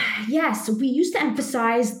 So, yes, we used to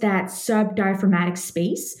emphasize that subdiaphragmatic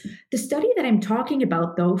space. The study that I'm talking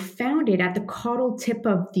about, though, found it at the caudal tip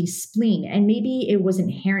of the spleen, and maybe it was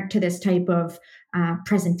inherent to this type of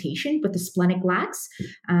presentation with the splenic lax.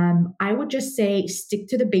 I would just say stick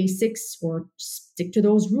to the basics or stick to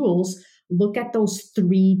those rules. Look at those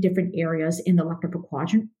 3 different areas in the left upper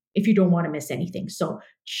quadrant if you don't want to miss anything. So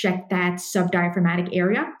check that subdiaphragmatic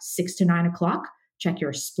area, 6 to 9 o'clock. Check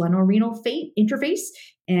your splenorenal interface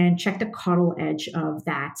and check the caudal edge of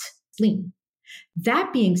that spleen.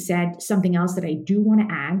 That being said, something else that I do want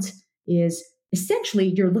to add is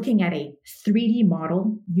essentially you're looking at a 3D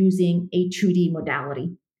model using a 2D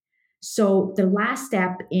modality. So the last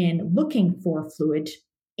step in looking for fluid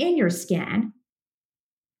in your scan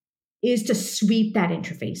is to sweep that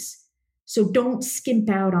interface. So don't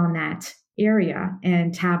skimp out on that area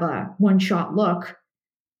and have a one-shot look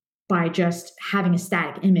by just having a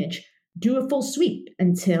static image. Do a full sweep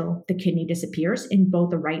until the kidney disappears in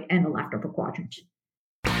both the right and the left upper quadrant.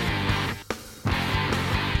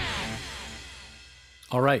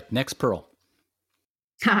 All right, next pearl.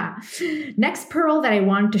 Next pearl that I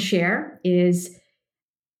wanted to share is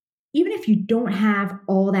even if you don't have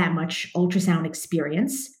all that much ultrasound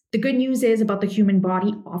experience, the good news is about the human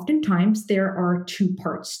body, oftentimes there are 2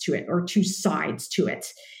 parts to it or 2 sides to it.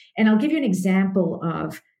 And I'll give you an example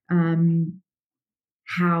of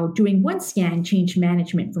how doing one scan changed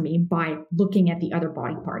management for me by looking at the other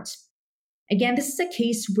body parts. Again, this is a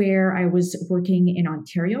case where I was working in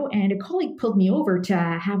Ontario and a colleague pulled me over to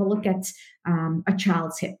have a look at a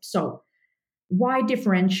child's hip. So why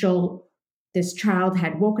differential? This child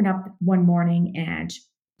had woken up one morning and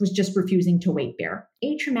was just refusing to weight bear,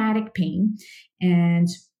 atraumatic pain. And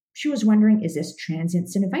she was wondering, is this transient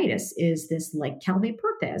synovitis? Is this like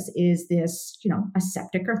Calvé-Perthes? Is this, a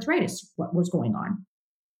septic arthritis? What was going on?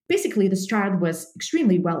 Basically, this child was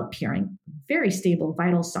extremely well appearing, very stable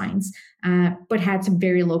vital signs, but had some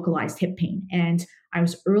very localized hip pain. And I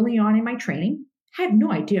was early on in my training, had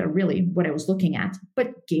no idea really what I was looking at,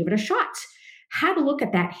 but gave it a shot. Had a look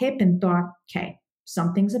at that hip and thought, okay,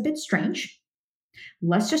 something's a bit strange.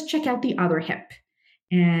 Let's just check out the other hip.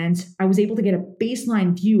 And I was able to get a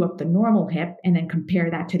baseline view of the normal hip and then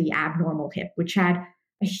compare that to the abnormal hip, which had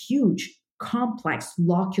a huge, complex,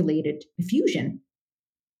 loculated effusion.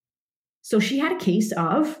 So she had a case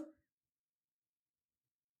of...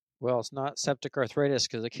 Well, it's not septic arthritis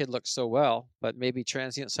because the kid looks so well, but maybe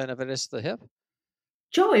transient synovitis of the hip?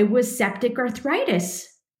 Joe, it was septic arthritis.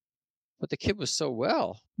 But the kid was so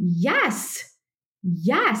well. Yes,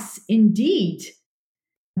 indeed.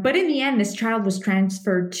 But in the end, this child was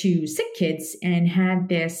transferred to sick kids and had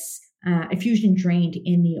this effusion drained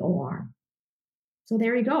in the OR. So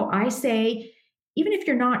there you go. I say, even if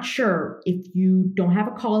you're not sure, if you don't have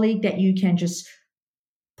a colleague that you can just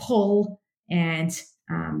pull and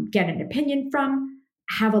get an opinion from,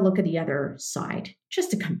 have a look at the other side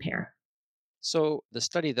just to compare. So the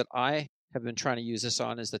study that I have been trying to use this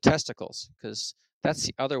on is the testicles, because that's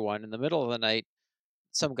the other one. In the middle of the night,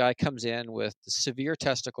 some guy comes in with severe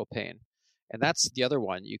testicle pain, and that's the other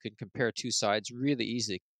one. You can compare two sides really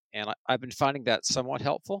easy. And I've been finding that somewhat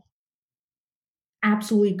helpful.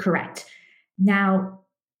 Absolutely correct. Now,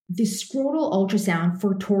 the scrotal ultrasound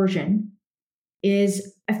for torsion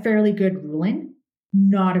is a fairly good rule-in,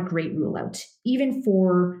 not a great rule-out, even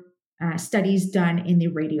for studies done in the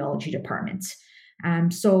radiology department.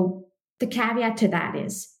 So the caveat to that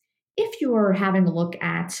is, if you are having a look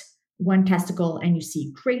at one testicle and you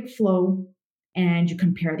see great flow and you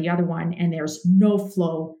compare the other one and there's no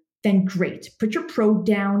flow, then great. Put your probe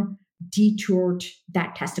down, detort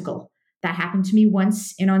that testicle. That happened to me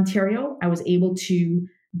once in Ontario. I was able to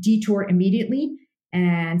detort immediately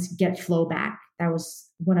and get flow back. That was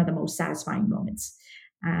one of the most satisfying moments.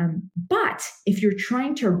 But if you're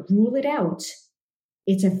trying to rule it out,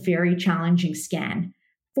 it's a very challenging scan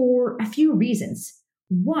for a few reasons.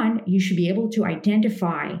 One, you should be able to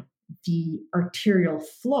identify the arterial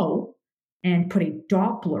flow and put a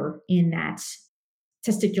Doppler in that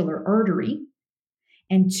testicular artery.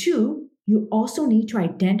 And two, you also need to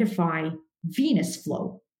identify venous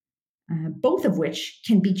flow, both of which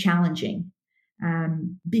can be challenging.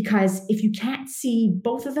 Because if you can't see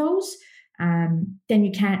both of those, then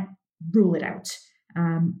you can't rule it out.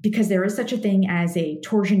 Because there is such a thing as a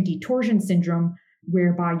torsion-detorsion syndrome,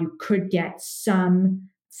 whereby you could get some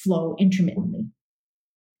flow intermittently.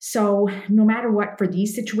 So no matter what, for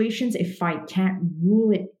these situations, if I can't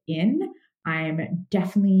rule it in, I'm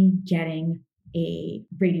definitely getting a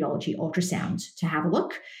radiology ultrasound to have a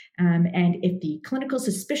look. And if the clinical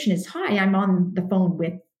suspicion is high, I'm on the phone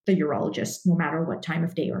with the urologist, no matter what time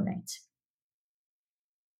of day or night.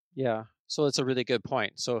 Yeah, so it's a really good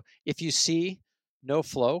point. So if you see no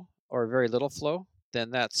flow or very little flow,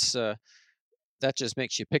 then that just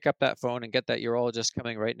makes you pick up that phone and get that urologist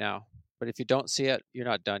coming right now. But if you don't see it, you're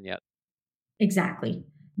not done yet. Exactly.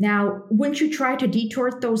 Now, wouldn't you try to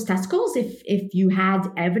detort those testicles if you had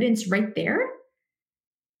evidence right there?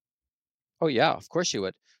 Oh yeah, of course you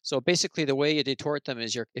would. So basically the way you detort them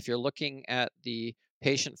is if you're looking at the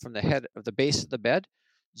patient from the head of the base of the bed,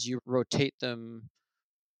 you rotate them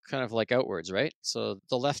kind of like outwards, right? So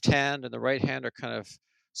the left hand and the right hand are kind of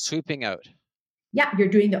sweeping out. Yeah, you're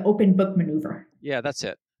doing the open book maneuver. Yeah, that's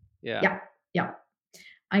it. Yeah. Yeah.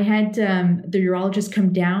 I had the urologist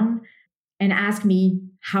come down and ask me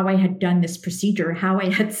how I had done this procedure, how I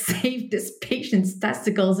had saved this patient's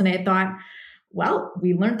testicles. And I thought, well,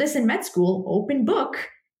 we learned this in med school, open book,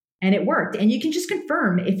 and it worked. And you can just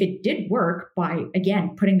confirm if it did work by,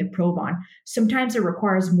 again, putting the probe on. Sometimes it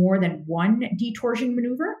requires more than one detorsion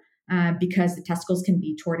maneuver because the testicles can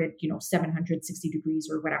be torted, 760 degrees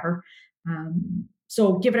or whatever.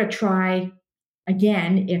 So give it a try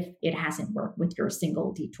again if it hasn't worked with your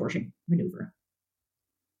single detorsion maneuver.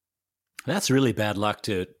 That's really bad luck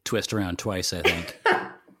to twist around twice, I think.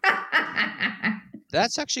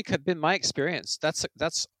 That's actually been my experience. That's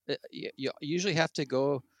you usually have to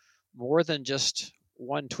go more than just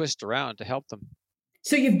one twist around to help them.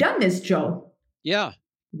 So you've done this, Joe? Yeah.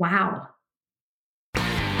 Wow.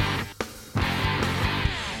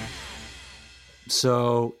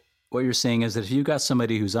 So what you're saying is that if you've got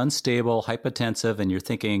somebody who's unstable, hypotensive, and you're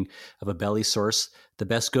thinking of a belly source, the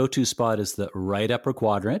best go-to spot is the right upper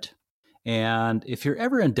quadrant. And if you're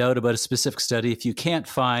ever in doubt about a specific study, if you can't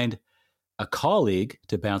find a colleague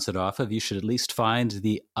to bounce it off of, you should at least find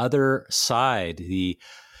the other side, the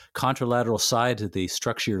contralateral side of the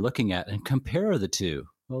structure you're looking at, and compare the two.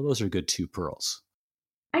 Well, those are good two pearls.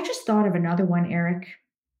 I just thought of another one, Eric.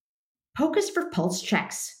 POCUS for pulse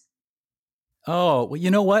checks. Oh, well,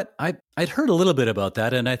 you know what? I'd heard a little bit about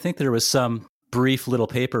that, and I think there was some brief little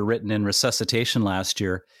paper written in Resuscitation last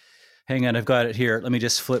year. Hang on, I've got it here. Let me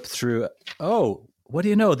just flip through. Oh, what do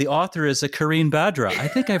you know? The author is a Karine Badra. I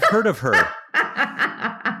think I've heard of her.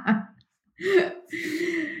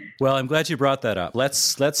 Well, I'm glad you brought that up.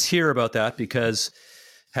 Let's hear about that, because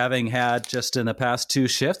having had just in the past 2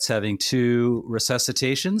 shifts, having 2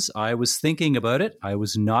 resuscitations, I was thinking about it. I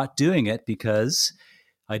was not doing it because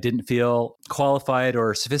I didn't feel qualified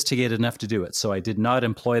or sophisticated enough to do it. So I did not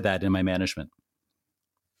employ that in my management.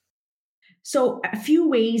 So a few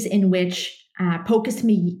ways in which POCUS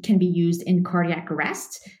can be used in cardiac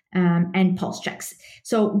arrest and pulse checks.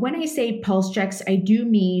 So when I say pulse checks, I do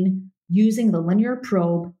mean using the linear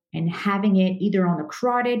probe and having it either on the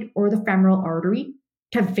carotid or the femoral artery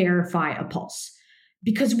to verify a pulse.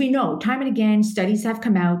 Because we know time and again, studies have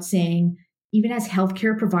come out saying, even as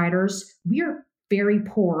healthcare providers, we are very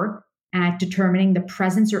poor at determining the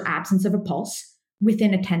presence or absence of a pulse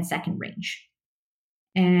within a 10-second range.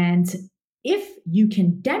 And if you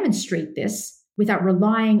can demonstrate this without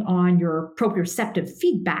relying on your proprioceptive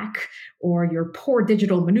feedback or your poor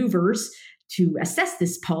digital maneuvers to assess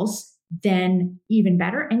this pulse, then even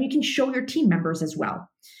better. And you can show your team members as well.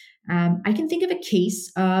 I can think of a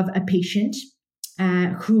case of a patient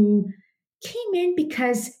who came in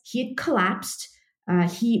because he had collapsed.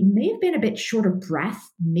 He may have been a bit short of breath,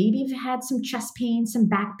 maybe had some chest pain, some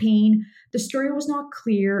back pain. The story was not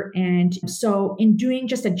clear. And so in doing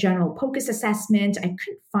just a general POCUS assessment, I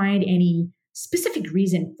couldn't find any specific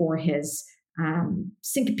reason for his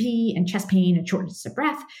syncope and chest pain and shortness of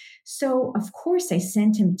breath. So of course I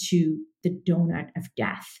sent him to the donut of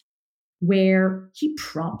death, where he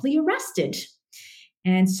promptly arrested.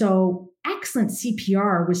 And so excellent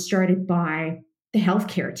CPR was started by the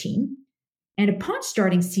healthcare team. And upon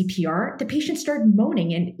starting CPR, the patient started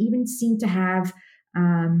moaning and even seemed to have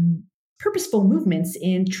purposeful movements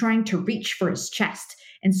in trying to reach for his chest.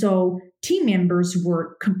 And so team members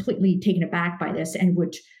were completely taken aback by this and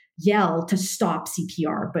would yell to stop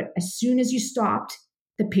CPR. But as soon as you stopped,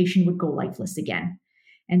 the patient would go lifeless again.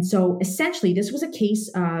 And so essentially, this was a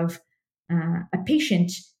case of a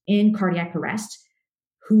patient in cardiac arrest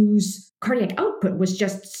whose cardiac output was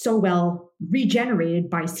just so well regenerated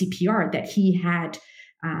by CPR that he had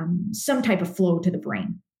some type of flow to the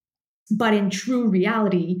brain. But in true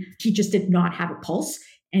reality, he just did not have a pulse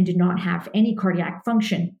and did not have any cardiac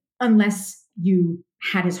function unless you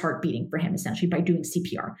had his heart beating for him, essentially, by doing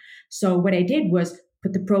CPR. So what I did was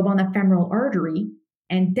put the probe on the femoral artery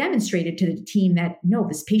and demonstrated to the team that, no,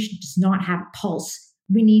 this patient does not have a pulse.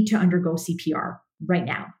 We need to undergo CPR right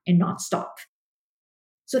now and not stop.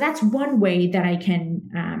 So that's one way that I can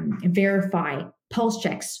verify pulse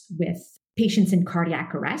checks with patients in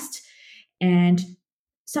cardiac arrest. And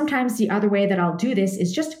sometimes the other way that I'll do this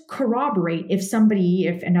is just corroborate if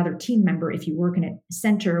another team member, if you work in a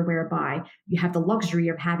center whereby you have the luxury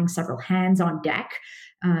of having several hands on deck,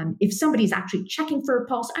 if somebody's actually checking for a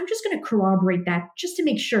pulse, I'm just going to corroborate that just to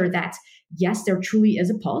make sure that, yes, there truly is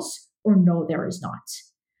a pulse, or no, there is not.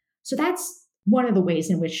 So that's one of the ways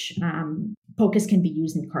in which POCUS can be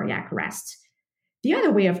used in cardiac arrest. The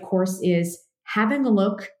other way, of course, is having a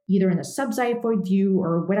look either in the subxiphoid view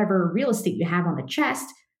or whatever real estate you have on the chest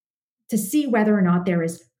to see whether or not there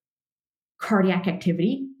is cardiac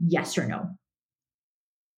activity, yes or no.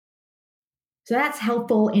 So that's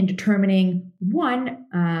helpful in determining, one,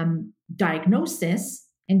 diagnosis,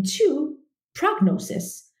 and two,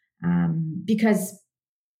 prognosis, because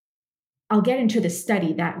I'll get into the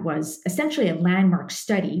study that was essentially a landmark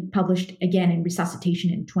study published again in Resuscitation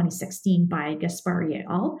in 2016 by Gaspari et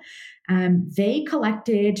al. They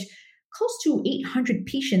collected close to 800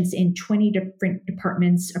 patients in 20 different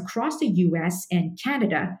departments across the US and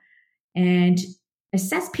Canada and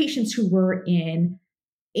assessed patients who were in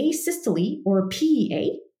asystole or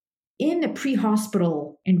PEA in the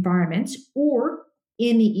pre-hospital environment or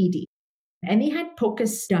in the ED. And they had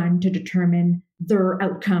POCUS done to determine their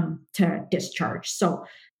outcome to discharge. So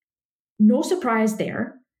no surprise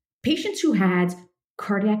there. Patients who had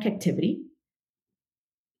cardiac activity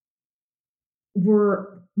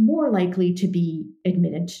were more likely to be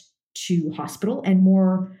admitted to hospital and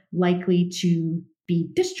more likely to be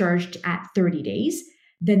discharged at 30 days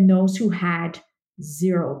than those who had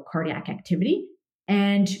zero cardiac activity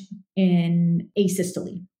and in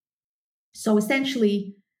asystole. So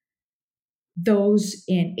essentially, those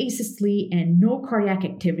in asystole and no cardiac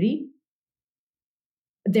activity,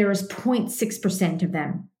 there is 0.6% of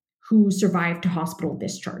them who survived to hospital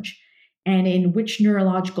discharge. And in which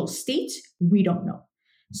neurological state, we don't know.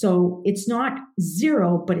 So it's not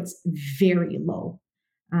zero, but it's very low.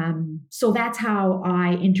 So that's how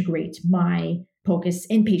I integrate my POCUS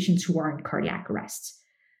in patients who are in cardiac arrest.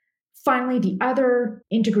 Finally, the other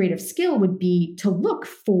integrative skill would be to look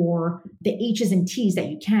for the H's and T's that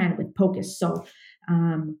you can with POCUS. So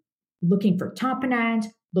looking for tamponade,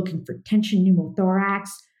 looking for tension pneumothorax,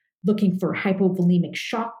 looking for hypovolemic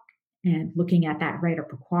shock, and looking at that right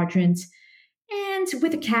upper quadrant. And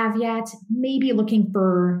with a caveat, maybe looking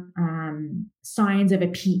for signs of a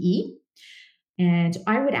PE. And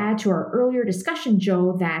I would add to our earlier discussion,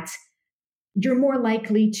 Joe, that you're more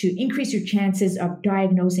likely to increase your chances of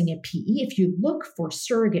diagnosing a PE if you look for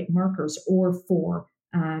surrogate markers or for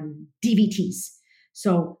DVTs.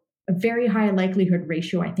 So a very high likelihood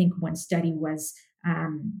ratio, I think one study was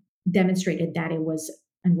demonstrated that it was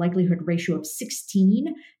a likelihood ratio of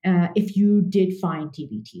 16 if you did find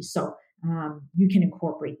DVTs. So you can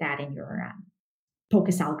incorporate that in your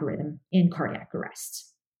POCUS algorithm in cardiac arrest.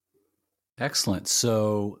 Excellent.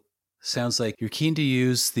 So sounds like you're keen to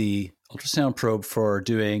use the ultrasound probe for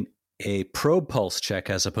doing a probe pulse check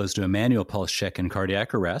as opposed to a manual pulse check in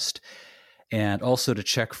cardiac arrest. and also to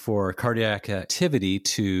check for cardiac activity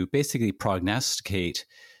to basically prognosticate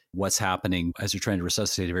what's happening as you're trying to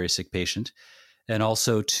resuscitate a very sick patient, and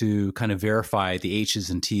also to kind of verify the H's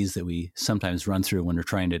and T's that we sometimes run through when we're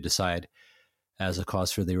trying to decide as a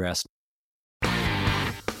cause for the arrest.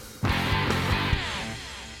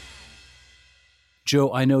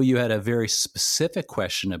 Joe, I know you had a very specific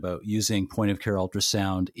question about using point-of-care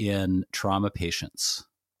ultrasound in trauma patients.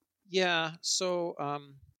 Yeah, so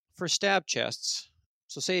for stab chests,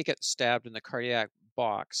 so say you get stabbed in the cardiac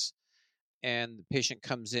box and the patient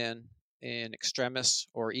comes in extremis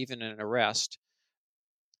or even in an arrest,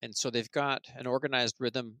 and so they've got an organized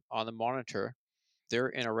rhythm on the monitor, they're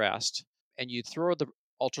in arrest, and you throw the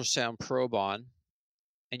ultrasound probe on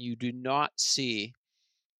and you do not see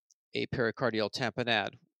a pericardial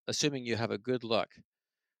tamponade, assuming you have a good look.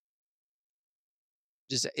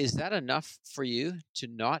 Is that enough for you to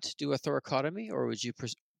not do a thoracotomy, or would you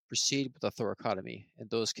proceed with a thoracotomy in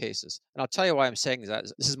those cases? And I'll tell you why I'm saying that.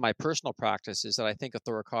 This is my personal practice, is that I think a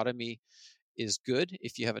thoracotomy is good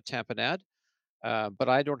if you have a tamponade, but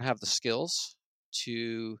I don't have the skills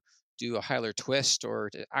to do a hilar twist or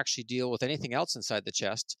to actually deal with anything else inside the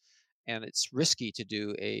chest, and it's risky to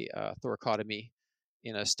do a thoracotomy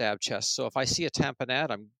in a stab chest. So if I see a tamponade,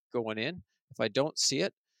 I'm going in. If I don't see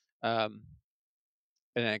it,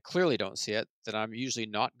 and I clearly don't see it, then I'm usually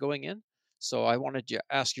not going in. So I wanted to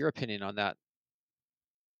ask your opinion on that.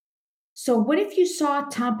 So what if you saw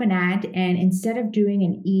tamponade and instead of doing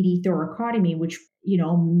an ED thoracotomy, which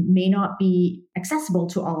may not be accessible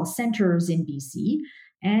to all centers in BC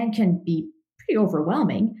and can be pretty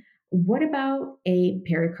overwhelming, what about a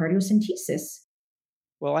pericardiocentesis?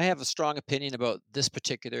 Well, I have a strong opinion about this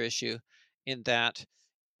particular issue in that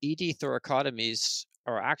ED thoracotomies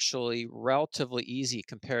are actually relatively easy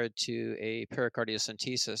compared to a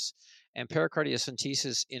pericardiocentesis. And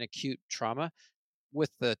pericardiocentesis in acute trauma, with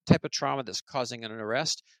the type of trauma that's causing an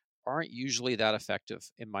arrest, aren't usually that effective,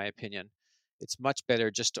 in my opinion. It's much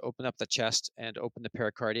better just to open up the chest and open the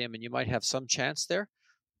pericardium, and you might have some chance there,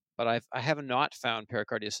 but I have not found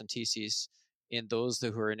pericardiocenteses in those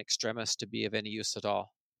who are in extremis to be of any use at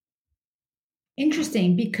all.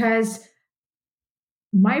 Interesting, because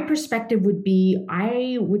my perspective would be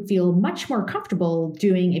I would feel much more comfortable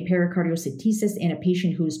doing a pericardiocentesis in a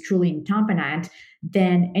patient who is truly in tamponade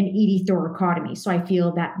than an ED thoracotomy. So I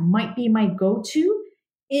feel that might be my go-to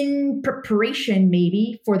in preparation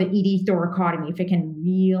maybe for the ED thoracotomy, if I can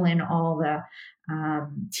reel in all the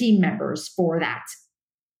team members for that.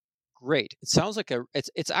 Great. It sounds like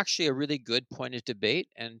it's actually a really good point of debate,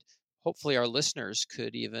 and hopefully our listeners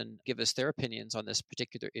could even give us their opinions on this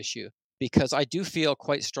particular issue, because I do feel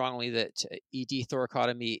quite strongly that ED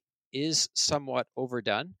thoracotomy is somewhat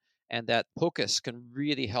overdone, and that POCUS can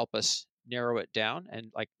really help us narrow it down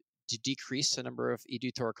and to decrease the number of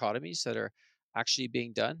ED thoracotomies that are actually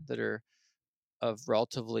being done that are of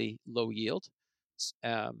relatively low yield.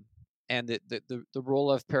 And the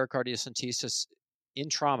role of pericardiocentesis in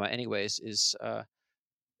trauma anyways is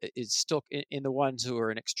still in the ones who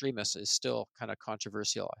are in extremis is still kind of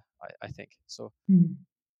controversial, I think. So.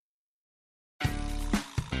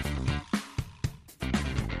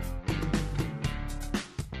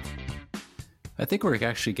 I think we're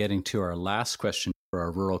actually getting to our last question for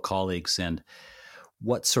our rural colleagues and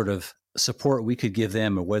what sort of support we could give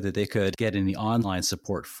them, or whether they could get any online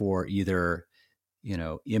support for either,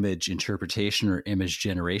 image interpretation or image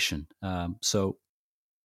generation. So,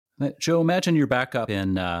 Joe, imagine you're back up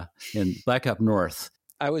in back up north.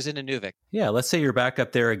 I was in Inuvik. Yeah, let's say you're back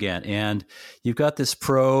up there again, and you've got this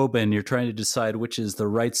probe, and you're trying to decide which is the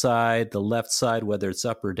right side, the left side, whether it's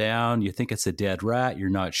up or down. You think it's a dead rat. You're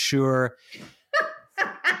not sure.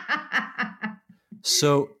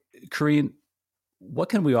 So, Karine, what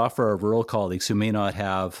can we offer our rural colleagues who may not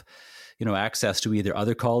have, access to either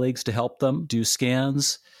other colleagues to help them do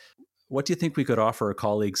scans? What do you think we could offer our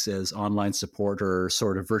colleagues as online support or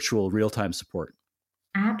sort of virtual real-time support?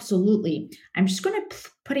 Absolutely. I'm just going to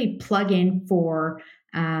put a plug in for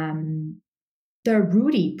the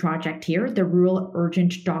RUDI project here, the Rural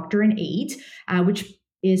Urgent Doctor and Aide, which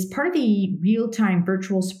is part of the real-time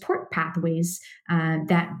virtual support pathways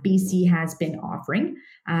that BC has been offering.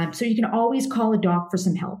 So you can always call a doc for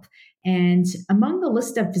some help. And among the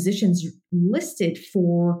list of physicians listed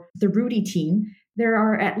for the RUDI team, there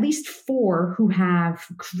are at least 4 who have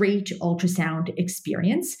great ultrasound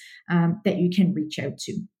experience that you can reach out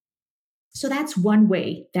to. So that's one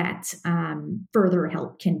way that further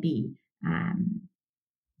help can be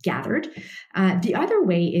gathered. The other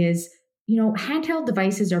way is, handheld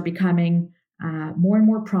devices are becoming more and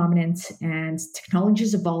more prominent, and technology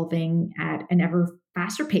is evolving at an ever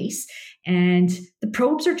faster pace, and the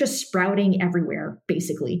probes are just sprouting everywhere,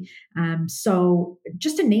 basically. So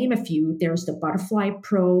just to name a few, there's the Butterfly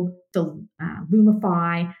probe, the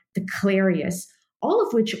Lumify, the Clarius, all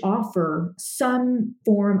of which offer some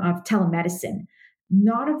form of telemedicine.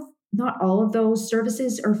 Not all of those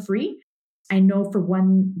services are free. I know for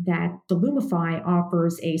one that the Lumify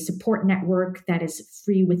offers a support network that is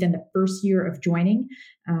free within the first year of joining.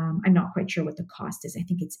 I'm not quite sure what the cost is. I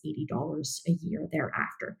think it's $80 a year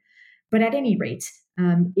thereafter. But at any rate,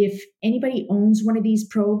 if anybody owns one of these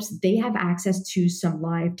probes, they have access to some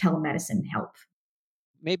live telemedicine help.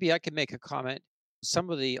 Maybe I can make a comment. Some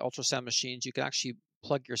of the ultrasound machines, you can actually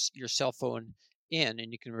plug your cell phone in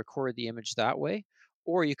and you can record the image that way.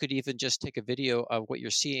 Or you could even just take a video of what you're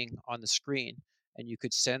seeing on the screen and you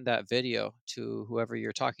could send that video to whoever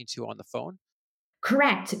you're talking to on the phone.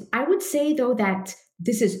 Correct. I would say, though, that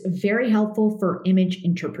this is very helpful for image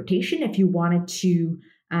interpretation if you wanted to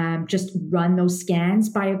just run those scans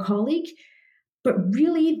by a colleague. But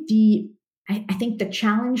really, I think the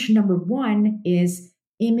challenge number one is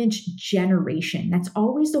image generation. That's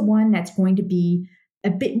always the one that's going to be a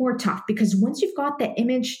bit more tough, because once you've got the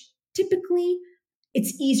image, typically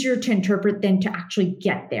it's easier to interpret than to actually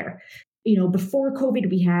get there. Before COVID,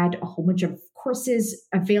 we had a whole bunch of courses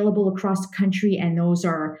available across the country, and those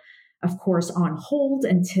are, of course, on hold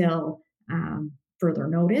until further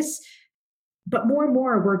notice. But more and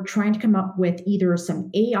more, we're trying to come up with either some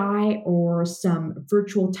AI or some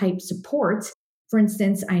virtual type support. For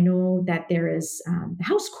instance, I know that there is the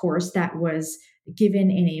house course that was given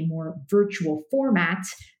in a more virtual format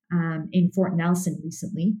in Fort Nelson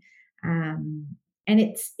recently. And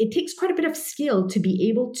it takes quite a bit of skill to be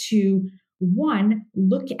able to, one,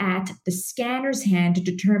 look at the scanner's hand to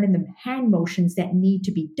determine the hand motions that need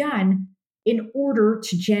to be done in order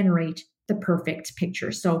to generate the perfect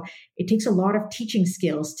picture. So it takes a lot of teaching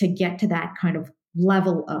skills to get to that kind of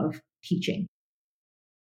level of teaching.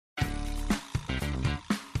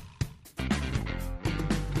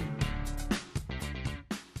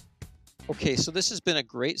 Okay, so this has been a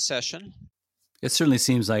great session. It certainly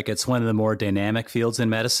seems like it's one of the more dynamic fields in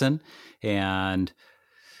medicine. And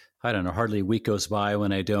I don't know, hardly a week goes by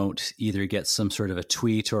when I don't either get some sort of a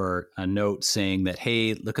tweet or a note saying that,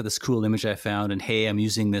 hey, look at this cool image I found, and hey, I'm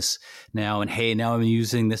using this now, and hey, now I'm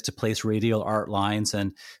using this to place radial art lines.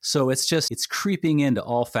 And so it's creeping into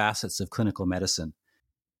all facets of clinical medicine.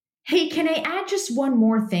 Hey, can I add just one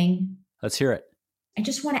more thing? Let's hear it. I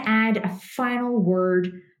just want to add a final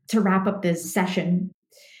word to wrap up this session.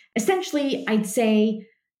 Essentially, I'd say,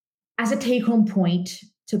 as a take-home point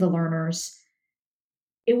to the learners,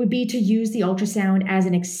 it would be to use the ultrasound as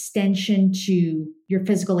an extension to your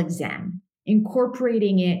physical exam,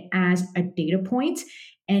 incorporating it as a data point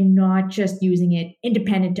and not just using it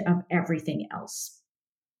independent of everything else.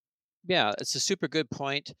 Yeah, it's a super good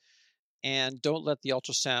point. And don't let the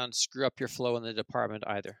ultrasound screw up your flow in the department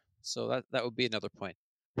either. So that would be another point.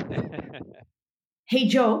 Hey,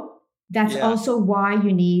 Joe. That's also why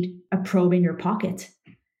you need a probe in your pocket.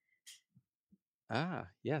 Ah,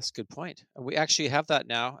 yes, good point. We actually have that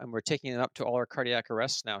now, and we're taking it up to all our cardiac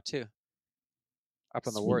arrests now, too, up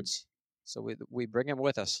on the wards. So we bring them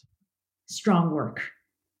with us. Strong work.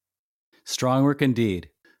 Strong work indeed.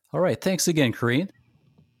 All right, thanks again, Corinne.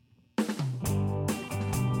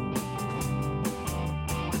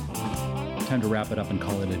 Time to wrap it up and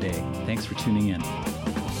call it a day. Thanks for tuning in.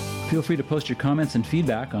 Feel free to post your comments and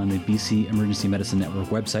feedback on the BC Emergency Medicine Network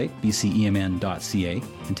website, bcemn.ca,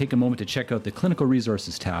 and take a moment to check out the Clinical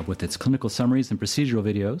Resources tab with its clinical summaries and procedural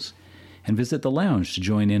videos, and visit the lounge to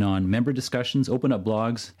join in on member discussions, open up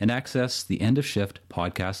blogs, and access the End of Shift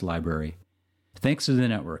podcast library. Thanks to the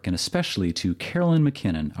network, and especially to Carolyn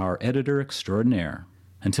McKinnon, our editor extraordinaire.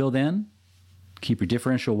 Until then, keep your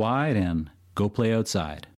differential wide and go play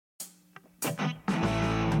outside.